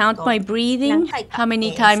had to count my breathing, how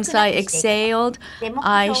many times I exhaled.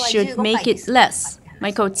 I should make it less.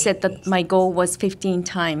 My coach said that my goal was 15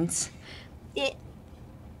 times.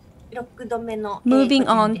 Moving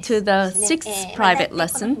on to the sixth private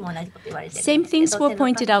lesson. Same things were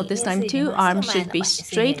pointed out this time too. Arms should be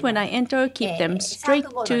straight when I enter. Keep them straight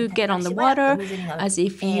to get on the water, as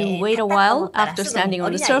if you wait a while after standing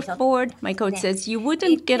on the surfboard. My coach says you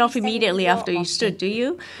wouldn't get off immediately after you stood, do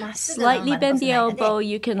you? Slightly bend the elbow.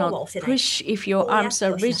 You cannot push if your arms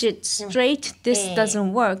are rigid straight. This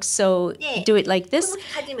doesn't work, so do it like this.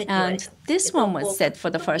 And this one was said for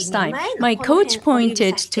the first time. My coach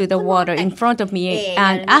pointed to the water in front of me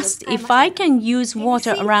and asked if I can use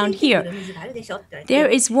water around here. There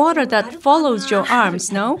is water that follows your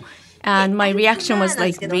arms, no? And my reaction was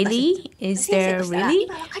like, really? Is there really?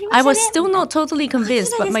 I was still not totally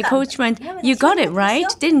convinced, but my coach went, "You got it right,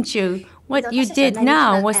 didn't you? What you did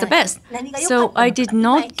now was the best." So I did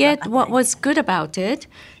not get what was good about it.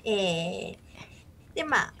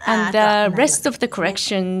 And the rest of the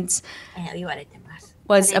corrections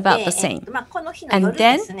was about the same. And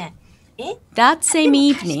then, that same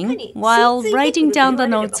evening, while writing down the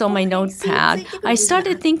notes on my notepad, I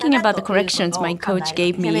started thinking about the corrections my coach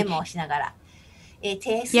gave me.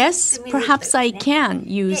 Yes, perhaps I can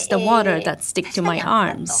use the water that sticks to my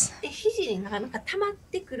arms.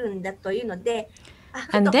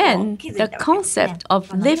 And then the concept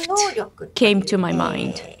of lift came to my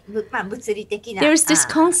mind. There is this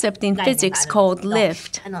concept in physics called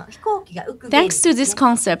lift. Thanks to this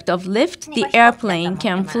concept of lift, the airplane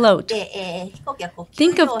can float.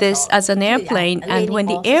 Think of this as an airplane, and when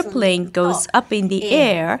the airplane goes up in the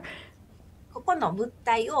air,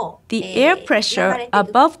 the air pressure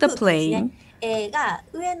above the plane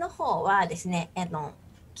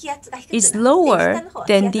is lower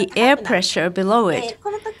than the air pressure below it.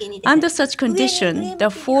 Under such condition, the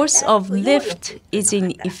force of lift is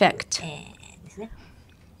in effect.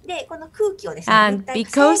 And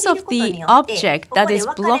because of the object that is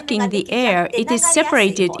blocking the air, it is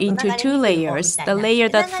separated into two layers, the layer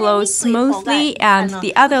that flows smoothly and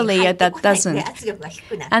the other layer that doesn't.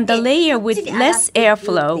 And the layer with less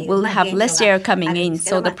airflow will have less air coming in,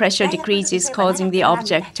 so the pressure decreases, causing the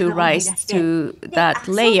object to rise to that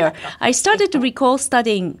layer. I started to recall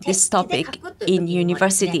studying this topic in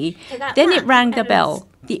university. Then it rang the bell.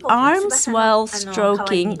 The arms while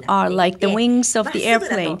stroking are like the wings of the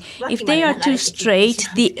airplane. If they are too straight,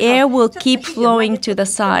 the air will keep flowing to the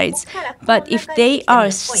sides. But if they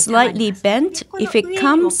are slightly bent, if it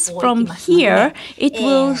comes from here, it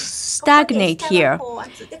will stagnate here.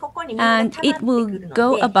 And it will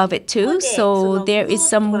go above it too, so there is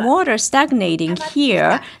some water stagnating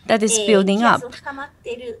here that is building up.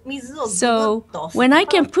 So when I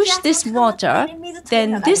can push this water,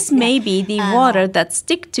 then this may be the water that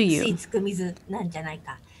sticks to you.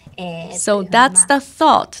 So that's the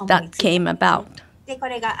thought that came about.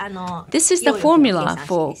 This is the formula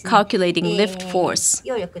for calculating lift force.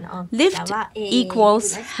 Lift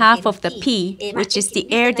equals half of the P, which is the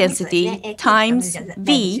air density, times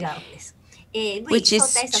V, which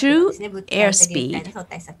is true airspeed,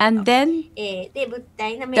 and then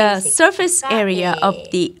the surface area of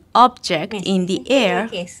the object in the air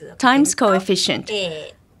times coefficient.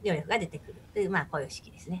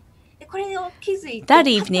 That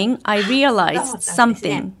evening, I realized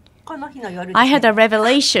something. I had a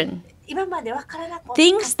revelation.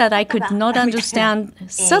 Things that I could not understand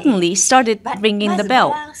suddenly started ringing the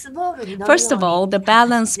bell. First of all, the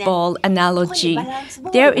balance ball analogy.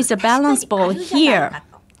 There is a balance ball here.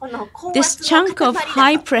 This chunk of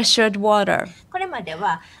high-pressured water.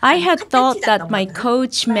 I had thought that my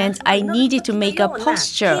coach meant I needed to make a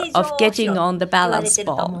posture of getting on the balance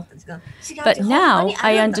ball. But now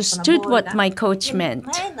I understood what my coach meant.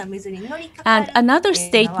 And another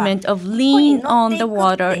statement of lean on the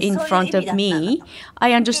water in front of me,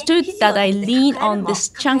 I understood that I lean on this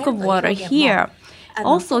chunk of water here.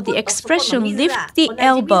 Also, the expression lift the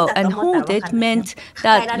elbow and hold it meant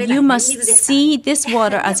that you must see this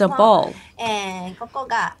water as a ball.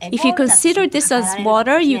 If you consider this as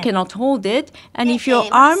water, you cannot hold it. And if your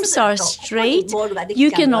arms are straight,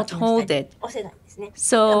 you cannot hold it.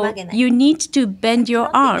 So you need to bend your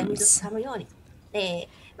arms.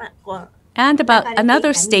 And about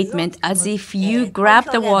another statement, as if you grab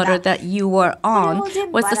the water that you were on,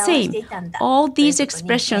 was the same. All these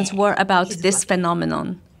expressions were about this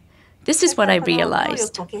phenomenon. This is what I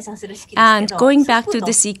realized. And going back to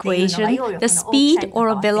this equation, the speed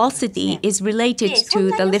or velocity is related to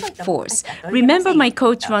the lift force. Remember, my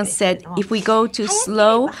coach once said, if we go too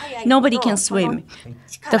slow, nobody can swim.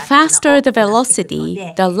 The faster the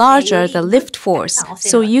velocity, the larger the lift force,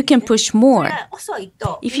 so you can push more.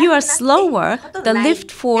 If you are slower, the lift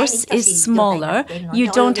force is smaller, you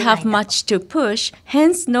don't have much to push,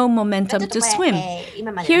 hence no momentum to swim.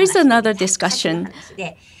 Here's another discussion.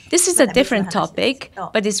 This is a different topic,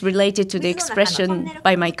 but it's related to the expression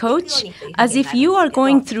by my coach, as if you are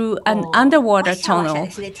going through an underwater tunnel.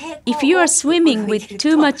 If you are swimming with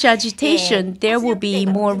too much agitation, there will be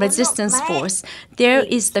more resistance force. There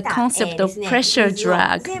is the concept of pressure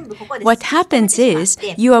drag. What happens is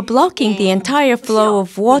you are blocking the entire flow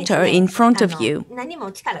of water in front of you.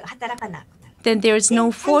 Then there is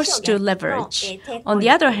no force to leverage. On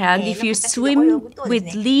the other hand, if you swim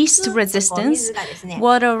with least resistance,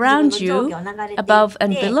 water around you, above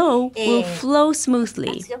and below, will flow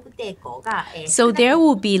smoothly. So there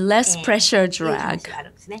will be less pressure drag.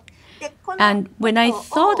 And when I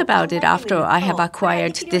thought about it after I have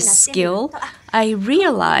acquired this skill, I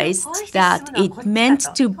realized that it meant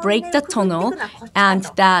to break the tunnel and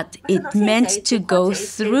that it meant to go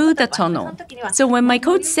through the tunnel. So when my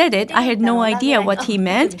coach said it, I had no idea what he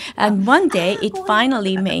meant, and one day it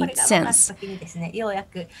finally made sense.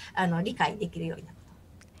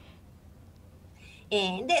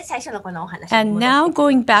 And now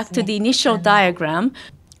going back to the initial diagram,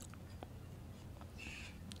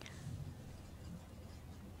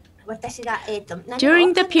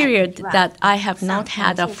 during the period that I have not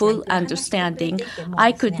had a full understanding,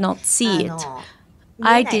 I could not see it.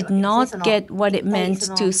 I did not get what it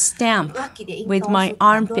meant to stamp with my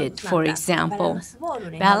armpit, for example.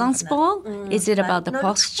 Balance ball? Is it about the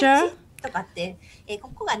posture?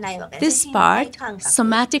 This part,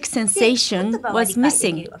 somatic sensation, was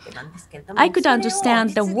missing. I could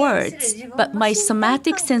understand the words, but my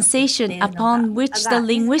somatic sensation upon which the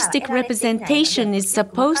linguistic representation is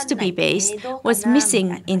supposed to be based was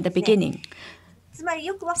missing in the beginning.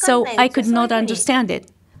 So I could not understand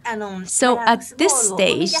it. So at this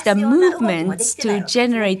stage, the movements to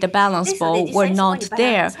generate the balance ball were not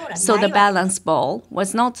there. So the balance ball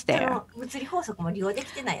was not there.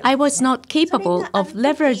 I was not capable of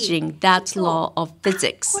leveraging that law of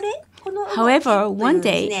physics. However, one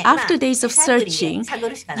day, after days of searching,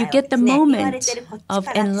 you get the moment of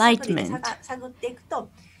enlightenment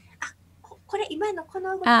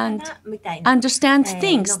and understand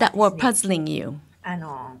things that were puzzling you.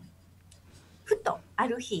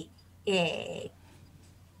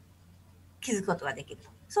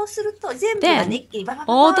 Then,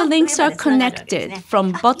 all the links are connected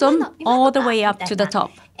from bottom all the way up to the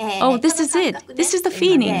top. Oh, this is it. This is the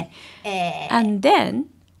feeling. And then,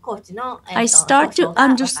 I start to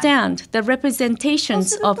understand the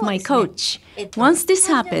representations of my coach. Once this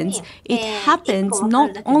happens, it happens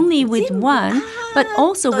not only with one, but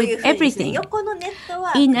also with everything.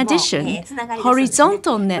 In addition,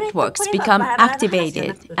 horizontal networks become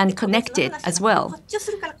activated and connected as well.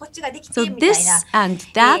 So this and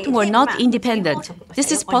that were not independent.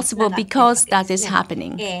 This is possible because that is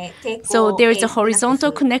happening. So there is a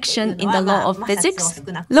horizontal connection in the law of physics,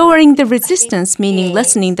 lowering the resistance, meaning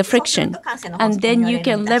lessening the friction. And then you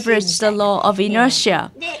can leverage the law of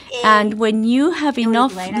inertia. And when you have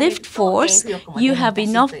enough lift force, you have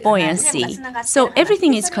enough buoyancy. So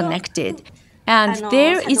everything is connected. And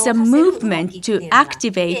there is a movement to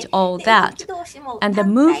activate all that. And the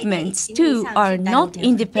movements, too, are not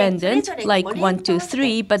independent, like 1, 2,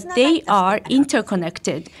 3, but they are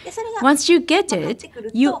interconnected. Once you get it,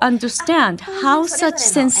 you understand how such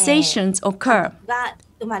sensations occur.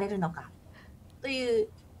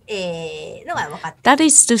 That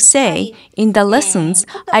is to say, in the lessons,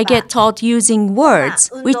 I get taught using words,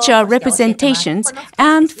 which are representations,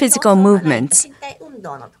 and physical movements.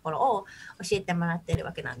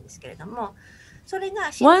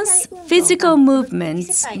 Once physical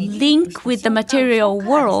movements link with the material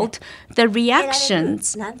world, the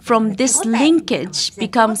reactions from this linkage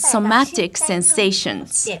become somatic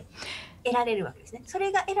sensations.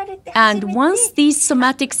 And once these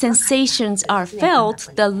somatic sensations are felt,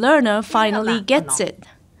 the learner finally gets it.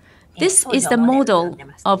 This is the model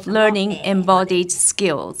of learning embodied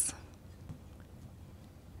skills.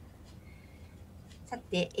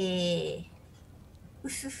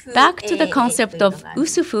 Back to the concept of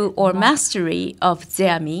usufu or mastery of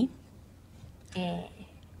zeami.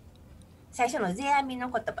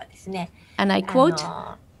 And I quote,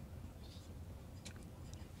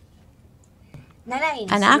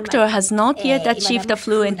 "An actor has not yet achieved a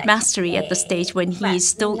fluent mastery at the stage when he is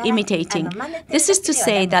still imitating. This is to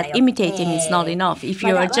say that imitating is not enough. If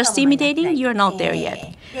you are just imitating, you are not there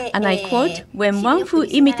yet." And I quote, "When one who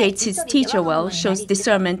imitates his teacher well, shows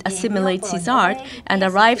discernment, assimilates his art, and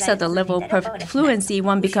arrives at a level of perfect fluency,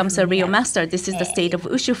 one becomes a real master. This is the state of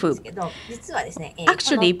ushufu."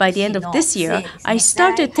 Actually, by the end of this year, I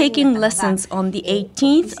started taking lessons on the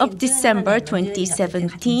 18th of December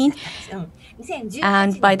 2017,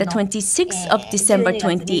 and by the 26th of December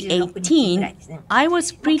 2018, I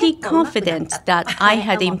was pretty confident that I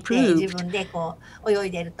had improved.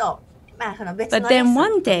 But then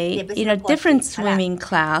one day, in a different swimming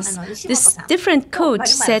class, this different coach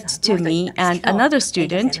said to me and another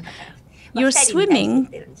student, "Your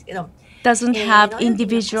swimming doesn't have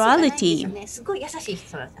individuality."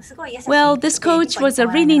 Well, this coach was a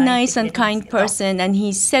really nice and kind person, and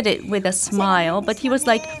he said it with a smile, but he was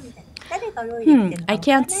like, "I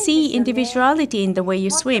can't see individuality in the way you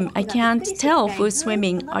swim. I can't tell who's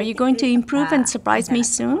swimming. Are you going to improve and surprise me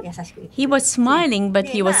soon?" He was smiling, but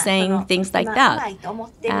he was saying things like that.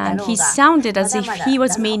 And he sounded as if he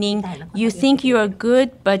was meaning, "You think you are good,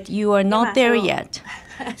 but you are not there yet."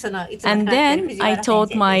 And then I told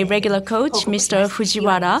my regular coach, Mr.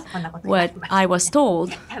 Fujiwara, what I was told.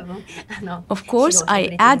 Of course, I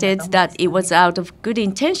added that it was out of good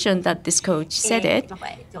intention that this coach said it.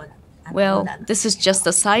 Well, this is just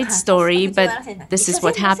a side story, but this is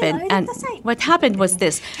what happened. And what happened was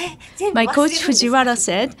this. My coach Fujiwara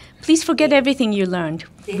said, "Please forget everything you learned."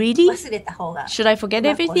 "Really? Should I forget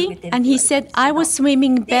everything?" And he said, "I was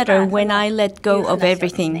swimming better when I let go of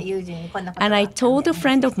everything." And I told a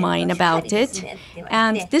friend of mine about it,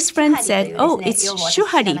 and this friend said, "Oh, it's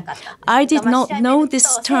shuhari. I did not know this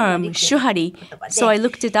term, shuhari." So I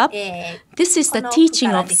looked it up. This is the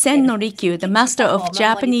teaching of Sen no Rikyu, the master of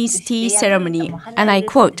Japanese tea ceremony. And I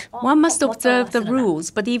quote, "One must observe the rules,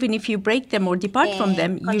 but even if you break them or depart from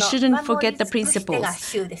them, you shouldn't forget the principles.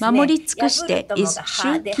 守り尽くして is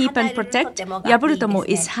shu, keep and protect. 破るとも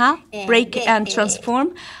is ha, break and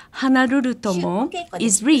transform. 離るるとも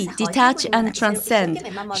is re, detach and transcend.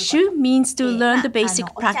 Shu means to learn the basic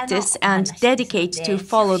practice and dedicate to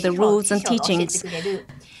follow the rules and teachings.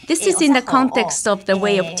 This is in the context of the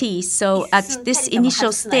way of tea, so at this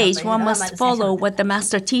initial stage, one must follow what the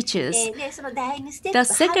master teaches. The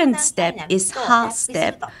second step is ha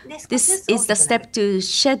step. This is the step to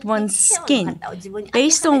shed one's skin.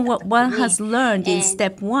 Based on what one has learned in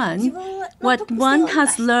step 1, what one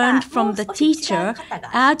has learned from the teacher,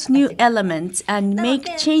 add new elements and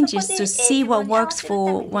make changes to see what works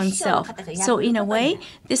for oneself. So in a way,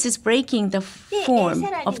 this is breaking the form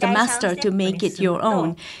of the master to make it your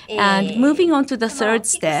own. And moving on to the third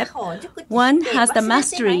step, one has the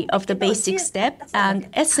mastery of the basic step, and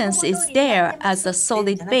essence is there as a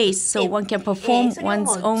solid base, so one can perform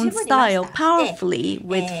one's own style powerfully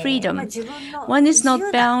with freedom. One is not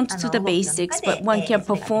bound to the basics, but one can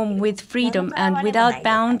perform with freedom and without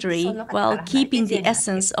boundary while keeping the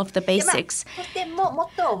essence of the basics.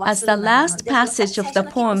 As the last passage of the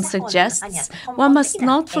poem suggests, one must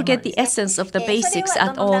not forget the essence of the basics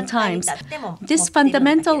at all times. This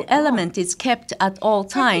fundamental element is kept at all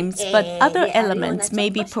times, but other elements may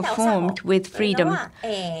be performed with freedom.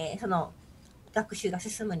 学習が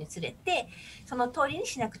進むにつれて、その通りに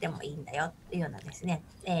しなくてもいいんだよっていうようなですね、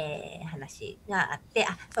話があって、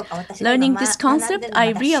そうか、私が Learning this concept,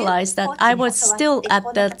 I realized that I was still at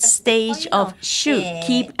the stage of shoot,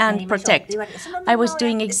 keep, and protect. I was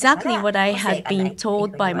doing exactly what I had been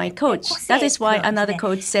told by my coach. That is why another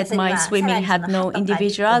coach said my swimming had no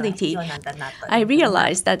individuality. I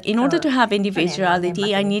realized that in order to have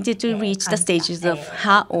individuality, I needed to reach the stages of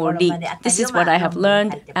ha or ri. This is what I have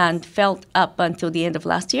learned and felt up until the end of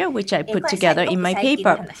last year, which I put together in my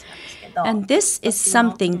paper. And this is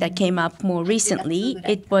something that came up more recently.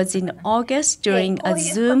 It was in August during a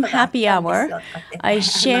Zoom happy hour. I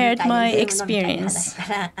shared my experience.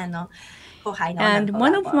 And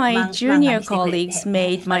one of my junior colleagues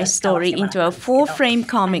made my story into a 4-frame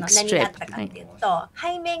comic strip.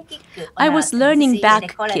 I was learning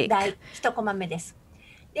back kick.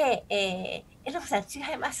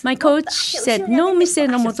 My coach said, "No, Miss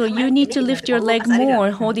Enomoto, you need to lift your leg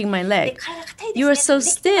more, holding my leg. You are so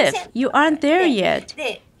stiff. You aren't there yet."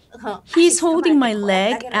 He's holding my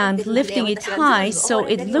leg and lifting it high, so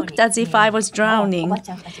it looked as if I was drowning.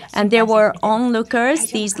 And there were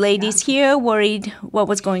onlookers, these ladies here, worried what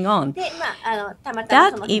was going on.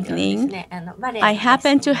 That evening, I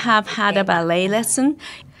happened to have had a ballet lesson.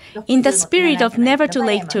 In the spirit of never too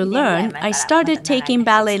late to learn, I started taking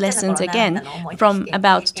ballet lessons again from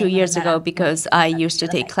about 2 years ago because I used to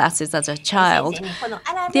take classes as a child.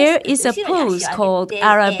 There is a pose called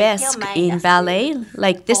arabesque in ballet,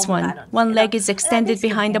 like this one. One leg is extended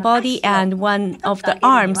behind the body and one of the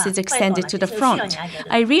arms is extended to the front.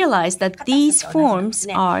 I realized that these forms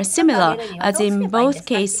are similar, as in both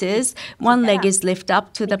cases, one leg is lifted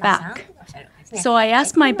up to the back. So I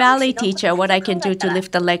asked my ballet teacher what I can do to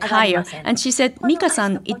lift the leg higher, and she said,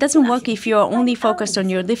 "Mika-san, it doesn't work if you're only focused on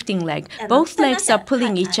your lifting leg. Both legs are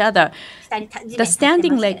pulling each other. The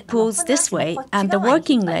standing leg pulls this way, and the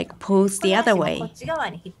working leg pulls the other way."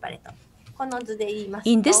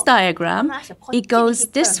 In this diagram, it goes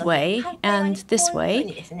this way and this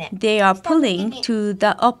way. They are pulling to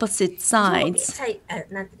the opposite sides.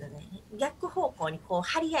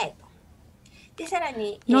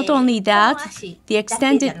 Not only that, the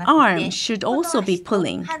extended arm should also be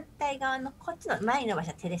pulling.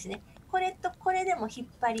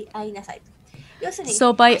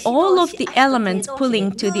 So by all of the elements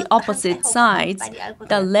pulling to the opposite sides,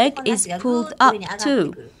 the leg is pulled up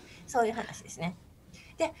too.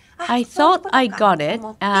 I thought I got it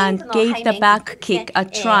and gave the back kick a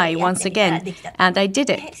try once again, and I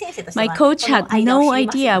did it. My coach had no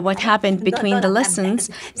idea what happened between the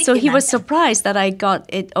lessons, so he was surprised that I got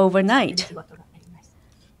it overnight.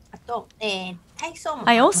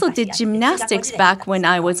 I also did gymnastics back when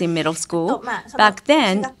I was in middle school. Back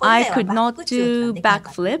then, I could not do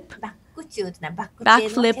backflip.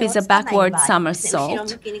 Backflip is a backward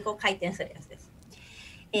somersault.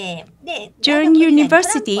 During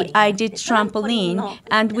university, I did trampoline,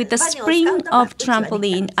 and with the spring of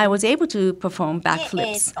trampoline, I was able to perform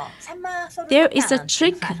backflips. There is a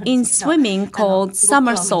trick in swimming called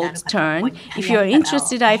somersault turn. If you're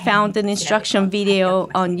interested, I found an instruction video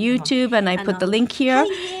on YouTube, and I put the link here.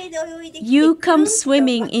 you come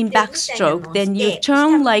swimming in backstroke, then you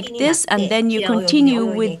turn like this, and then you continue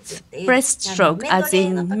with breaststroke, as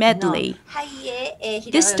in medley.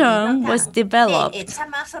 This term was developed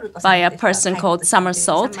by a person called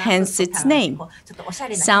Somersault, hence its name,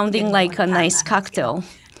 sounding like a nice cocktail.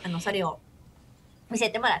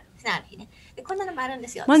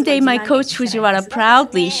 One day, my coach Fujiwara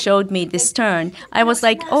proudly showed me this turn. I was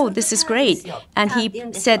like, oh, this is great. And he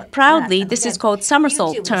said proudly, this is called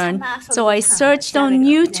somersault turn. So I searched on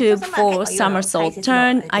YouTube for somersault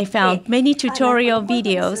turn. I found many tutorial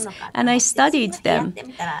videos, and I studied them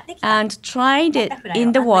and tried it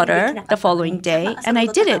in the water the following day, and I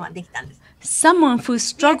did it. Someone who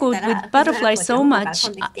struggled with butterfly so much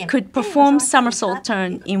could perform somersault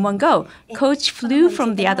turn in one go. Coach flew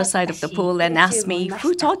from the other side of the pool and asked me,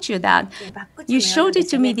 who taught you that? You showed it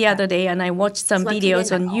to me the other day, and I watched some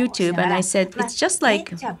videos on YouTube, and I said, it's just like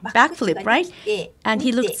backflip, right? And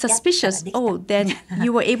he looked suspicious. Oh, then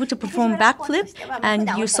you were able to perform backflip, and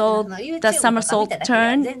you saw the somersault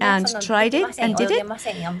turn and tried it and did it?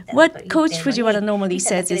 What Coach Fujiwara normally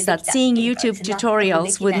says is that seeing YouTube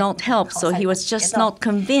tutorials would not help, so he was just not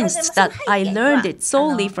convinced that I learned it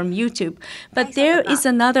solely from YouTube. But there is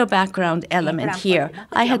another background element here.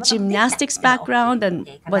 I had gymnastics background and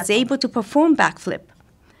was able to perform backflip.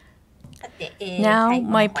 Now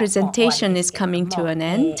my presentation is coming to an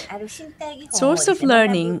end. Source of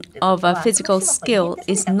learning of a physical skill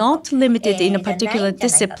is not limited in a particular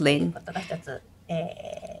discipline.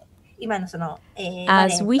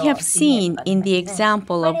 As we have seen in the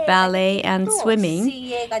example of ballet and swimming,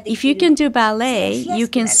 if you can do ballet, you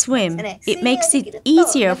can swim. It makes it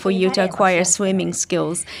easier for you to acquire swimming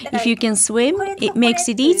skills. If you can swim, it makes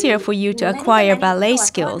it easier for you to acquire ballet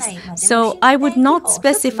skills. So I would not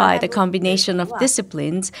specify the combination of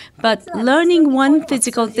disciplines, but learning one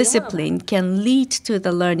physical discipline can lead to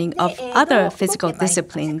the learning of other physical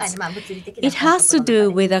disciplines. It has to do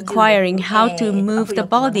with acquiring how to move the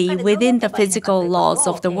body within the physical laws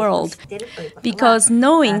of the world, because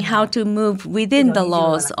knowing how to move within the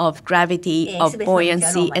laws of gravity, of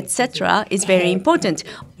buoyancy, etc. is very important.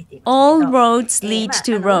 All roads lead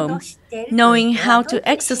to Rome. Knowing how to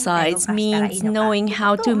exercise means knowing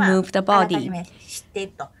how to move the body.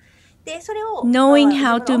 Knowing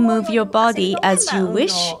how to move your body as you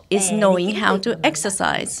wish is knowing how to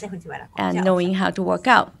exercise and knowing how to work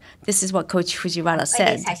out. This is what Coach Fujiwara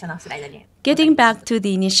said. Getting back to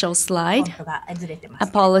the initial slide,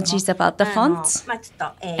 apologies about the fonts,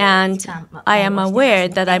 and I am aware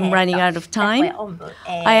that I'm running out of time.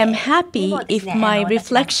 I am happy if my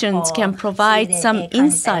reflections can provide some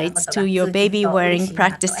insights to your baby wearing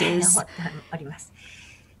practices.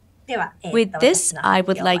 With this, I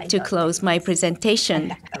would like to close my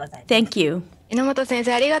presentation. Thank you.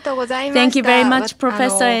 Thank you very much,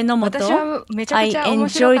 Professor Enomoto. I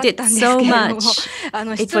enjoyed it so much.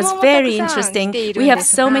 It was very interesting. We have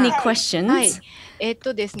so many questions.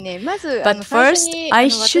 But first, I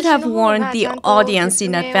should have warned the audience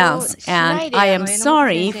in advance, and I am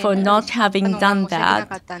sorry for not having done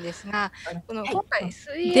that.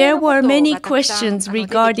 There were many questions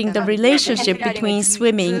regarding the relationship between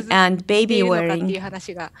swimming and baby wearing.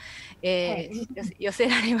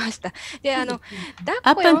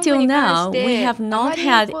 Up until now, we have not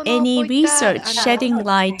had any research shedding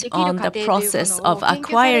light on the process of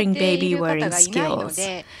acquiring baby wearing skills.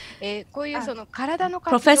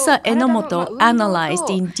 Professor Enomoto analyzed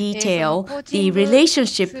in detail the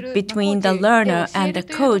relationship between the learner and the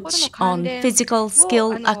coach on physical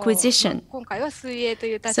skill acquisition.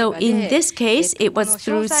 So in this case, it was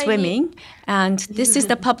through swimming, and this is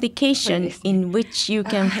the publication in which you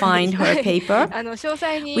can find her paper.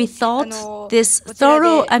 We thought this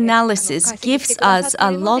thorough analysis gives us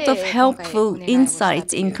a lot of helpful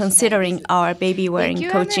insights in considering our baby wearing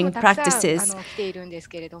coaching practices.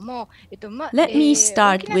 Let me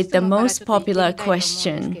start with the most popular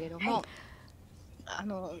question.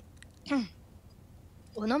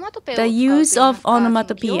 The use of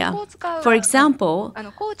onomatopoeia. For example,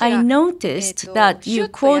 I noticed that you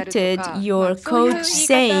quoted your coach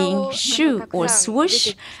saying shoo or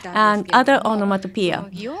swoosh and other onomatopoeia.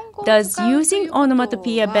 Does using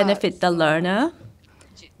onomatopoeia benefit the learner?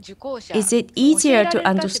 Is it easier to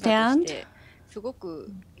understand?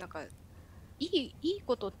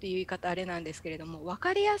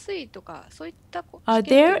 Are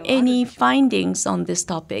there any findings on this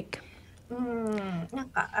topic?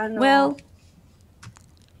 Well,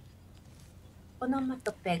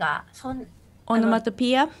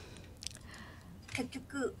 onomatopoeia.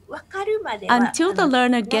 Until the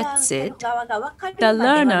learner gets it, the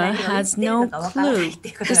learner has no clue.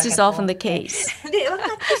 This is often the case.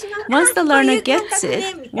 Once the learner gets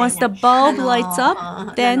it, once the bulb lights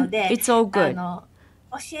up, then it's all good.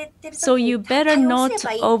 So you better not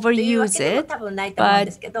overuse it,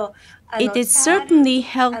 but it is certainly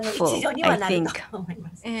helpful, I think.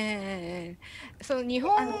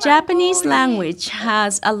 Japanese language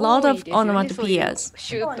has a lot of onomatopoeias.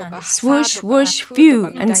 Swoosh, whoosh, phew,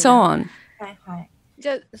 and so on.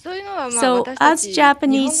 So as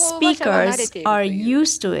Japanese speakers are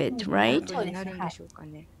used to it, right?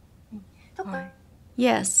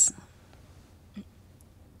 Yes.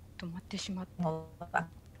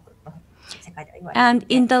 And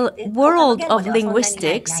in the world of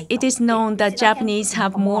linguistics, it is known that Japanese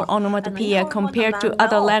have more onomatopoeia compared to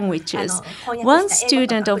other languages. One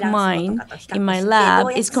student of mine in my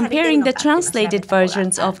lab is comparing the translated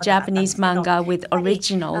versions of Japanese manga with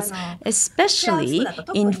originals, especially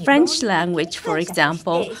in French language, for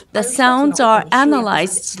example. The sounds are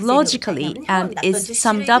analyzed logically and is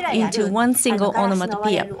summed up into one single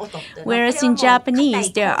onomatopoeia. Whereas in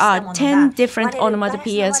Japanese, there are 10 different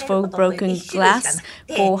onomatopoeias for broken glass,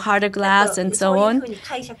 for harder glass, and so on.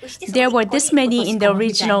 There were this many in the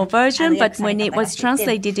original version, but when it was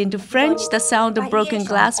translated into French, the sound of broken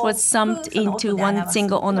glass was summed into one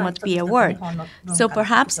single onomatopoeia word. So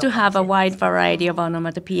perhaps to have a wide variety of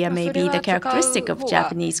onomatopoeia may be the characteristic of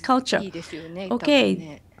Japanese culture.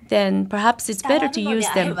 Okay. Then perhaps it's better to use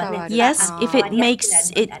them. Yes, if it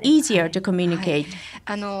makes it easier to communicate.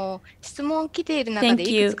 Thank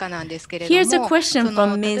you. Here's a question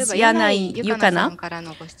from Ms. Yanai Yukana.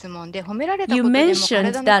 You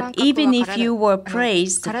mentioned that even if you were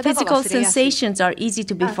praised, physical sensations are easy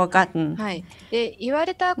to be forgotten.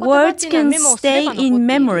 Words can stay in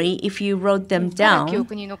memory if you wrote them down.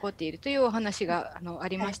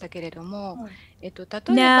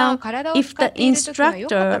 Now, if the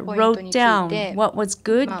instructor wrote down what was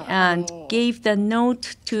good and gave the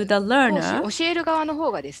note to the learner,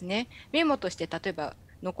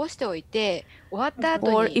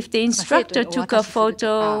 or if the instructor took a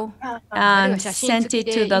photo and sent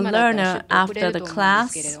it to the learner after the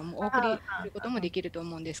class,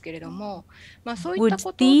 would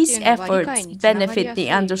these efforts benefit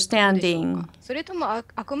the understanding?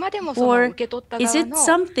 Or is it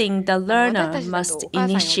something the learner must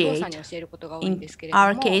initiate? In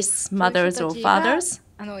our case, mothers or fathers?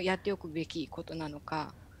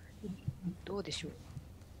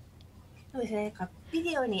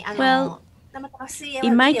 Well,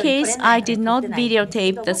 in my case, I did not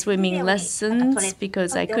videotape the swimming lessons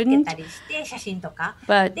because I couldn't.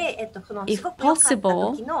 But if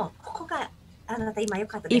possible,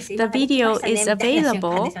 if the video is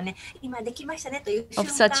available of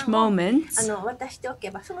such moments,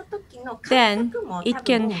 then it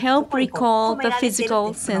can help recall the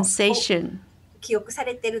physical sensation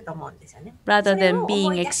rather than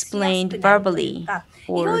being explained verbally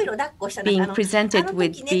or being presented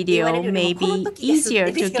with video may be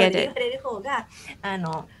easier to get it.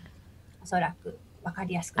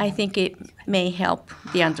 I think it may help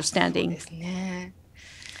the understanding.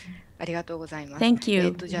 Thank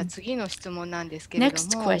you.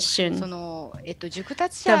 Next question.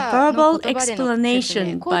 The verbal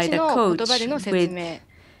explanation by the coach with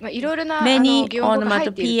many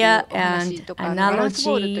onomatopoeia and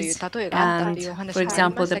analogies, and for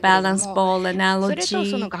example, the balance ball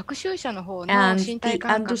analogy, and the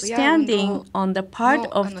understanding on the part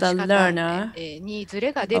of the learner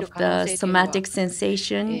of the somatic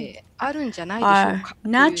sensation are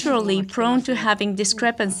naturally prone to having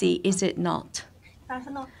discrepancy, is it not?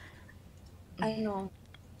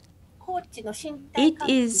 It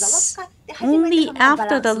is only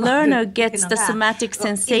after the learner gets the somatic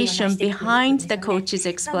sensation behind the coach's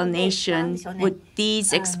explanation would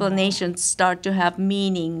these explanations start to have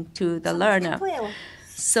meaning to the learner.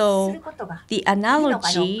 So the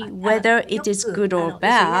analogy, whether it is good or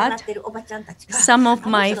bad, some of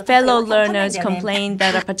my fellow learners complain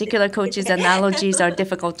that a particular coach's analogies are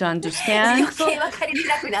difficult to understand.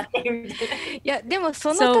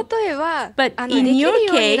 But in your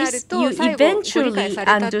case, you eventually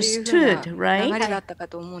understood, right?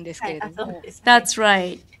 That's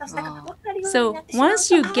right. So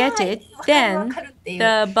once you get it, then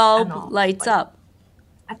the bulb lights up.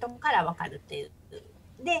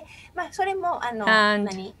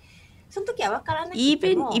 And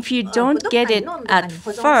even if you don't get it at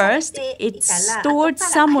first, it's stored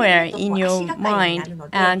somewhere in your mind,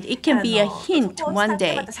 and it can be a hint one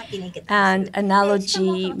day. And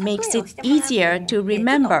analogy makes it easier to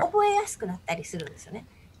remember.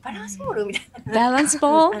 バランスボールみたいな。Balance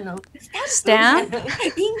ball? Stamp?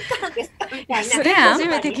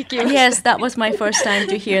 Stamp? Yes, that was my first time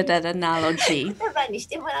to hear that analogy.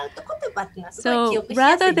 So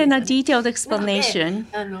rather than a detailed explanation,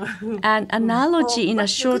 an analogy in a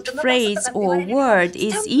short phrase or word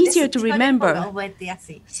is easier to remember.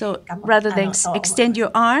 So rather than extend your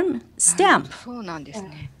arm, stamp. そうなんです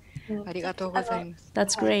ね。ありがとうございます。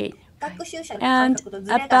That's great. And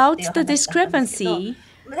about the discrepancy,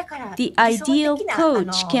 the ideal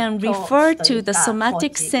coach can refer to the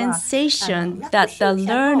somatic sensation that the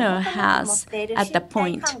learner has at the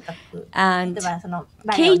point and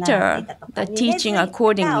cater the teaching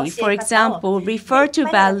accordingly. For example, refer to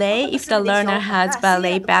ballet if the learner has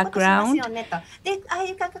ballet background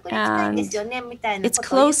and it's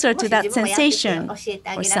closer to that sensation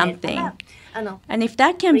or something. And if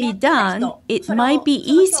that can be done, it might be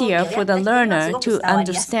easier for the learner to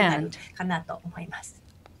understand.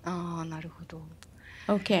 ああ、なるほど。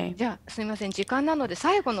Okay. じゃあ、すみません。時間なので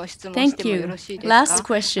最後の質問してもよろしいですか。Last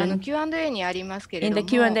question. Q&A にありますけれども、 In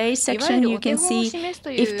the Q&A section, you can see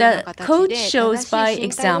if the coach shows by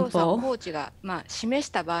example, コーチが示し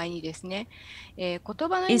た場合にですね、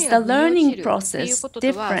is the learning process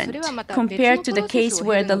different compared to the case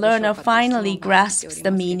where the learner finally grasps the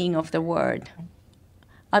meaning of the word?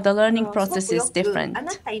 The learning process is different.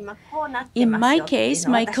 In my case,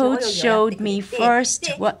 my coach showed me first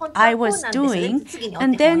what I was doing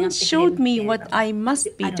and then showed me what I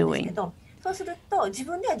must be doing.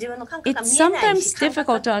 It's sometimes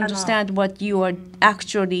difficult to understand what you are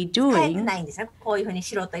actually doing,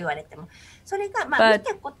 but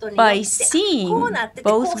by seeing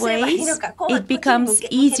both ways, it becomes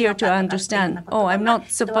easier to understand. Oh, I'm not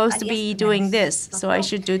supposed to be doing this, so I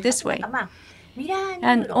should do this way.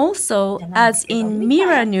 And also, as in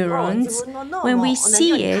mirror neurons, when we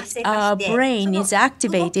see it, our brain is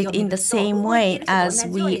activated in the same way as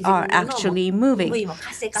we are actually moving.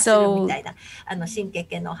 So,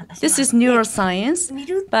 this is neuroscience,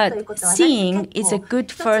 but seeing is a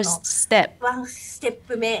good first step.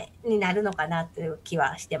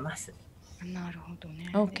 なるほどね。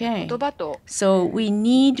Okay. 言葉と So, we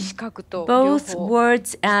need 視覚と両 both 方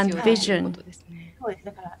words and 必要というこ vision. とですね。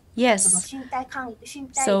 Yes.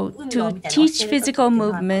 So, to teach physical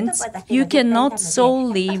movements, you cannot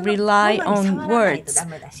solely rely on words.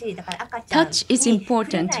 Touch is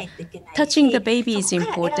important. Touching the baby is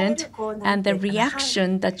important, and the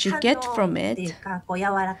reaction that you get from it,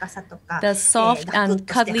 the soft and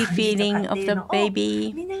cuddly feeling of the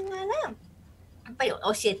baby,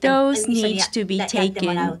 those need to be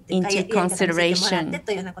taken into consideration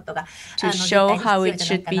to show how it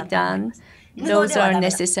should be done. Those are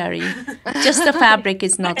necessary. Just the fabric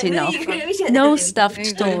is not enough. No stuffed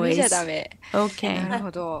見ちゃ toys. ダメ。 Okay. なる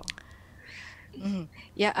ほど。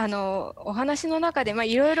いや、お話の中で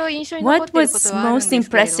いろいろ印象に残っていることはあるんですけれど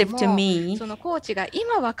も、 What was most impressive to me そのコーチが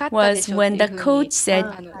今分かったで was しょ when ってい the うふう coach に said, お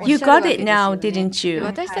っ "You しゃるわ got け it ですよ now, ね。 didn't you?"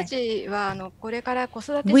 私たちはこれから子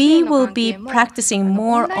育て支 We 援の will 関 be 係も practicing オ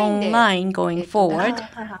more ンラインで online going forward. 教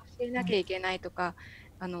えなきゃいけないとか、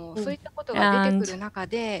そういったことが出てくる中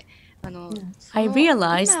で、I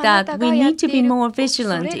realized that we need to be more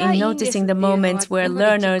vigilant in noticing the moments where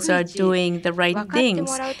learners are doing the right things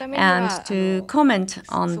and to comment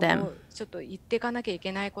on them. ちょっと言っていかなきゃい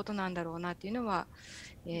けないことなんだろうなっていうのは、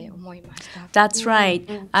思いました。 That's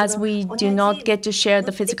right. As we do not get to share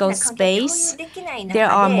the physical space, there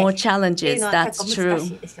are more challenges. That's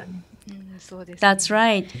true. That's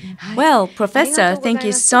right. Well, Professor, thank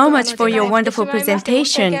you so much for your wonderful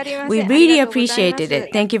presentation. We really appreciated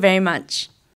it. Thank you very much.